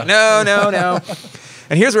 So we're like, no.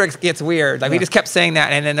 And here's where it gets weird. Like, we just kept saying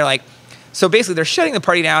that, and then they're like, so basically they're shutting the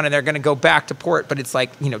party down and they're going to go back to port, but it's like,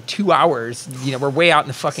 you know, 2 hours. You know, we're way out in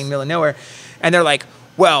the fucking middle of nowhere. And they're like,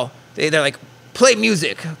 well, they're like, play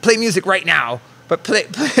music right now, but play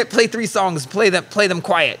 3 songs, play them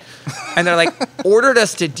quiet. And they're like, ordered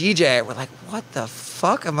us to DJ. We're like, what the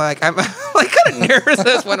fuck? I'm like kind of nervous at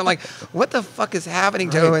this point. I'm like, what the fuck is happening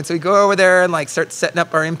to him? And so we go over there and like start setting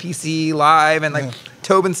up our MPC live, and like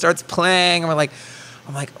Tobin starts playing, and I'm like,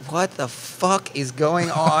 what the fuck is going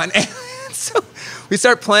on? And so we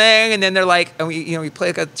start playing, and then they're like, and we play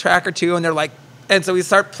like a track or two, and they're like, and so we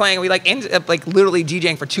start playing, and we like end up like literally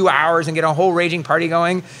DJing for 2 hours and get a whole raging party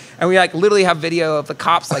going, and we like literally have video of the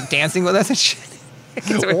cops like dancing with us and shit.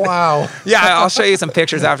 Wow. Yeah, I'll show you some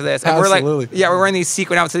pictures after this. And Absolutely. We're like, we're wearing these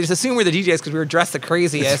sequin outfits. So just assume we're the DJs because we were dressed the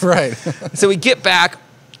craziest. Right. So we get back,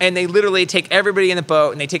 and they literally take everybody in the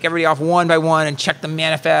boat, and they take everybody off one by one and check the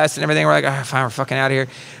manifest and everything. We're like, oh, fine, we're fucking out of here.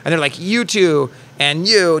 And they're like, you two and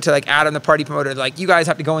you, to like Adam, the party promoter, like, you guys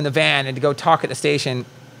have to go in the van and to go talk at the station.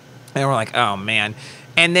 And we're like, oh man.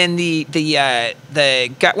 And then the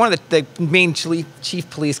guy, one of the main chief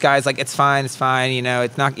police guys, like, it's fine, you know, you're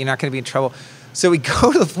not going to be in trouble. So we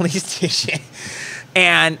go to the police station,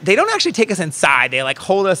 and they don't actually take us inside. They like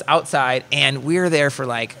hold us outside, and we're there for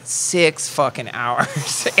like 6 fucking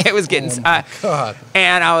hours. It was getting God.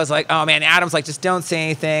 And I was like, oh man. Adam's like, just don't say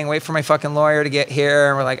anything. Wait for my fucking lawyer to get here.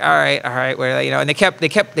 And we're like, all right. Where, you know? And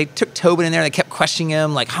they took Tobin in there. And they kept questioning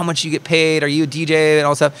him, like, how much you get paid? Are you a DJ? And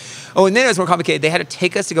all stuff. Oh, and then it was more complicated. They had to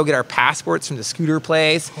take us to go get our passports from the scooter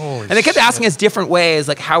place. Holy and they kept asking us different ways,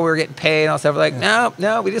 like how we were getting paid and all stuff. We're like,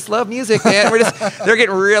 no, we just love music, man. They're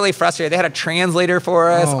getting really frustrated. They had a translator for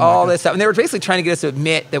us, all this stuff. And they were basically trying to get us to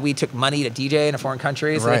admit that we took money to DJ in a foreign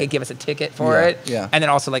country so they could give us a ticket for it. Yeah. And then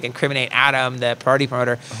also like incriminate Adam, the party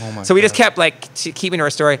promoter. So God. we just kept like keeping to our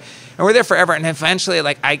story. And we're there forever. And eventually,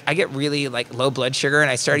 like, I get really like low blood sugar, and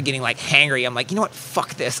I started getting like hangry. I'm like, you know what?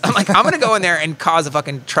 Fuck this. I'm like, I'm going to go in there and cause a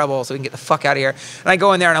fucking trouble so we can get the fuck out of here. And I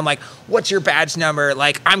go in there and I'm like, what's your badge number?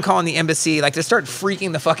 Like, I'm calling the embassy, like, to start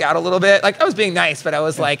freaking the fuck out a little bit. Like, I was being nice, but I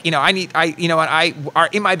was like, you know,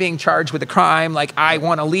 am I being charged with a crime? Like, I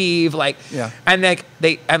want to leave. Like, and like,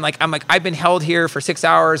 I'm like, I've been held here for 6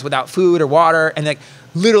 hours without food or water. And like,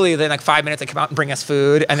 literally then like 5 minutes they come out and bring us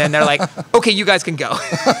food, and then they're like, okay, you guys can go.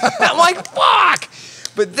 I'm like, fuck.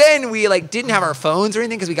 But then we like didn't have our phones or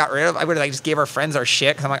anything because we got rid of. I would have like just gave our friends our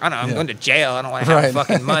shit because I'm like, I don't know, I'm going to jail. I don't want to have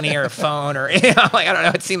fucking money or a phone or like, I don't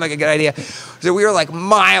know. It seemed like a good idea. So we were like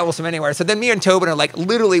miles from anywhere. So then me and Tobin are like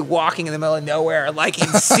literally walking in the middle of nowhere, like in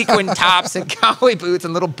sequin tops and cowboy boots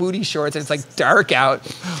and little booty shorts, and it's like dark out.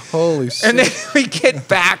 Holy shit. And then we get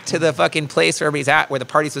back to the fucking place where everybody's at, where the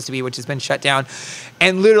party's supposed to be, which has been shut down.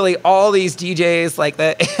 And literally all these DJs like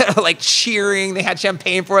like cheering. They had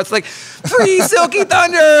champagne for us, like, free Silky Thunder.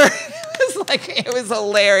 It was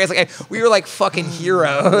hilarious. Like, we were like fucking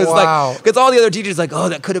heroes. Wow. Like, because all the other DJs like, oh,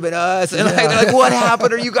 that could have been us. And like, they're like, what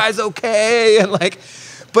happened? Are you guys okay? And like,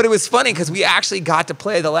 But it was funny because we actually got to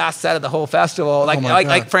play the last set of the whole festival.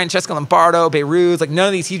 Like Francesco Lombardo, Beirut, like none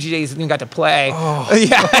of these huge DJs even got to play.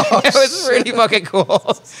 Yeah, it was pretty fucking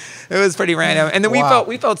cool. It was pretty random. And then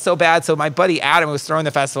we felt so bad. So my buddy Adam was throwing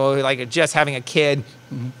the festival, like just having a kid.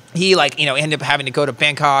 He ended up having to go to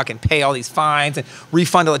Bangkok and pay all these fines and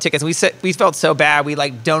refund all the tickets. We felt so bad. We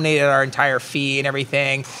donated our entire fee and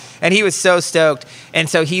everything. And he was so stoked. And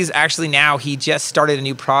so he just started a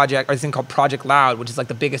new project, or this thing called Project Loud, which is like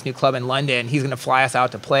the biggest new club in London. He's going to fly us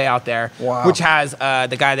out to play out there, which has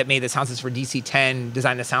the guy that made the sound system for DC-10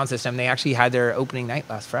 designed the sound system. They actually had their opening night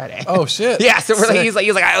last Friday. Oh shit! Yeah, so he's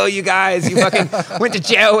like, I owe you guys. You fucking went to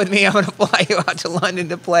jail with me. I'm going to fly you out to London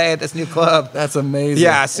to play at this new club. That's amazing.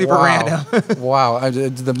 Yeah, super random. Wow,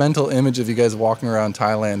 the mental image of you guys walking around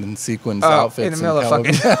Thailand in sequins outfits in the middle of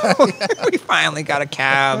fucking. We finally got a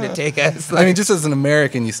cab to take us. I mean, just as an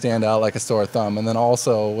American, you stand out like a sore thumb, and then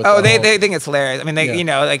also they think it's hilarious. I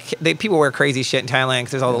mean, people wear crazy shit in Thailand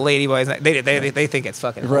because there's all the lady boys. They think it's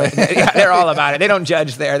fucking right. Yeah, they're all about it. They don't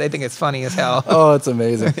judge there. They think it's funny as hell. Oh, it's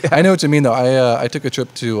amazing. Yeah. I know what you mean though. I took a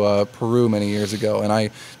trip to Peru many years ago, and I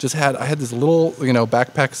had this little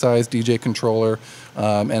backpack sized DJ controller.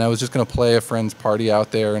 And I was just going to play a friend's party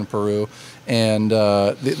out there in Peru. And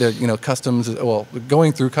they're customs. Well,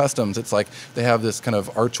 going through customs, it's like they have this kind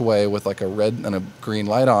of archway with like a red and a green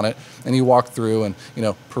light on it. And you walk through, and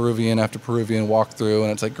Peruvian after Peruvian walk through,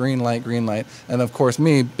 and it's like green light, and of course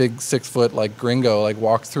me, big 6 foot like gringo, like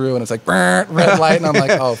walk through, and it's like red light, and I'm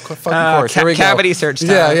like, oh, fucking course, here we go. Cavity search time.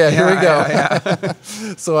 Yeah, here we go. Yeah.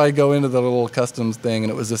 So I go into the little customs thing,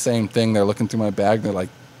 and it was the same thing. They're looking through my bag. They're like,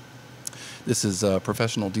 this is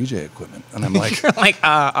professional DJ equipment. And I'm like, you're like,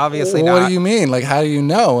 obviously not. What do you mean? Like, how do you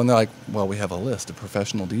know? And they're like, well, we have a list of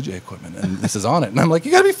professional DJ equipment, and this is on it. And I'm like,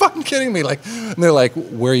 you gotta be fucking kidding me. And they're like,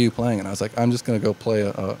 where are you playing? And I was like, I'm just gonna go play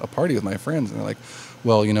a party with my friends. And they're like,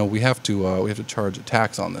 well, we have to charge a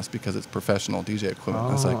tax on this because it's professional DJ equipment. And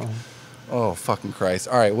I was like, oh, fucking Christ.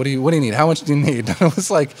 All right, what do you need? How much do you need? It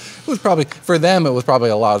was probably, for them, it was probably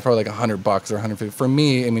a lot. It was probably like $100 or $150. For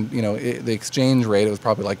me, I mean, the exchange rate, it was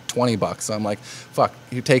probably like $20. So I'm like, fuck,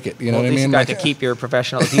 you take it. You know what I mean? You got to keep your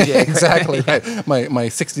professional DJ. Exactly, right. My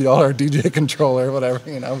 $60 DJ controller, whatever,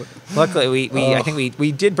 Luckily, I think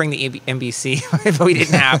we did bring the NBC, but we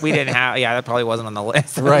didn't have, yeah, that probably wasn't on the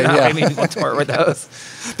list. Right, yeah. Maybe we'll tour with those.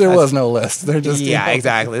 There was no list. They're just,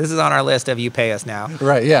 exactly. This is on our list of you pay us now.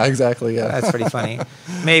 Right, yeah, exactly, yeah. That's pretty funny.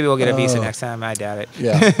 Maybe we'll get a visa next time. I doubt it.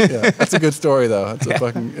 Yeah. That's a good story, though. It's a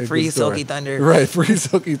fucking free Silky Thunder. Right, free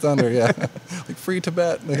Silky Thunder, yeah. Like free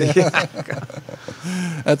Tibet. Yeah.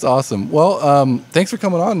 That's awesome. Well, thanks for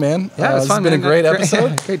coming on, man. Yeah, it's fun, been a great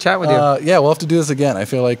episode. Great chat with you. Yeah, we'll have to do this again. I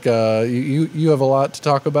feel like you have a lot to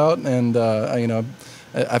talk about, and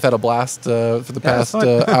I've had a blast for the past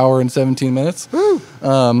hour and 17 minutes. Woo!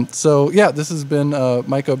 So yeah, this has been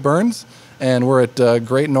Micah Byrnes, and we're at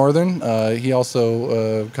Great Northern. He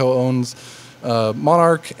also co-owns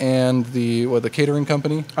Monarch and the catering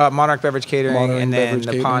company. Monarch Beverage Catering, and then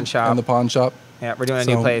the pawn shop. And the pawn shop. Yeah, we're doing a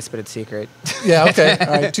new place, but it's secret. Yeah, okay. All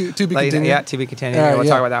right, to be continued. Yeah, to be continued. Right, we'll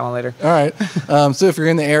talk about that one later. All right. So if you're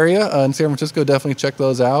in the area in San Francisco, definitely check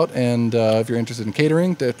those out. And if you're interested in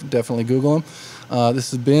catering, definitely Google them. This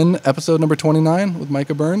has been episode number 29 with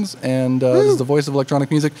Micah Byrnes, and this is the voice of electronic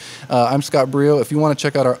music. I'm Scott Brio. If you want to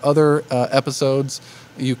check out our other episodes,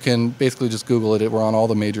 you can basically just Google it. We're on all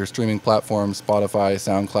the major streaming platforms, Spotify,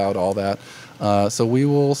 SoundCloud, all that. So we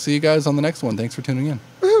will see you guys on the next one. Thanks for tuning in.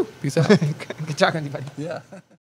 Woo-hoo. Peace out. Good talking to you, buddy. Yeah.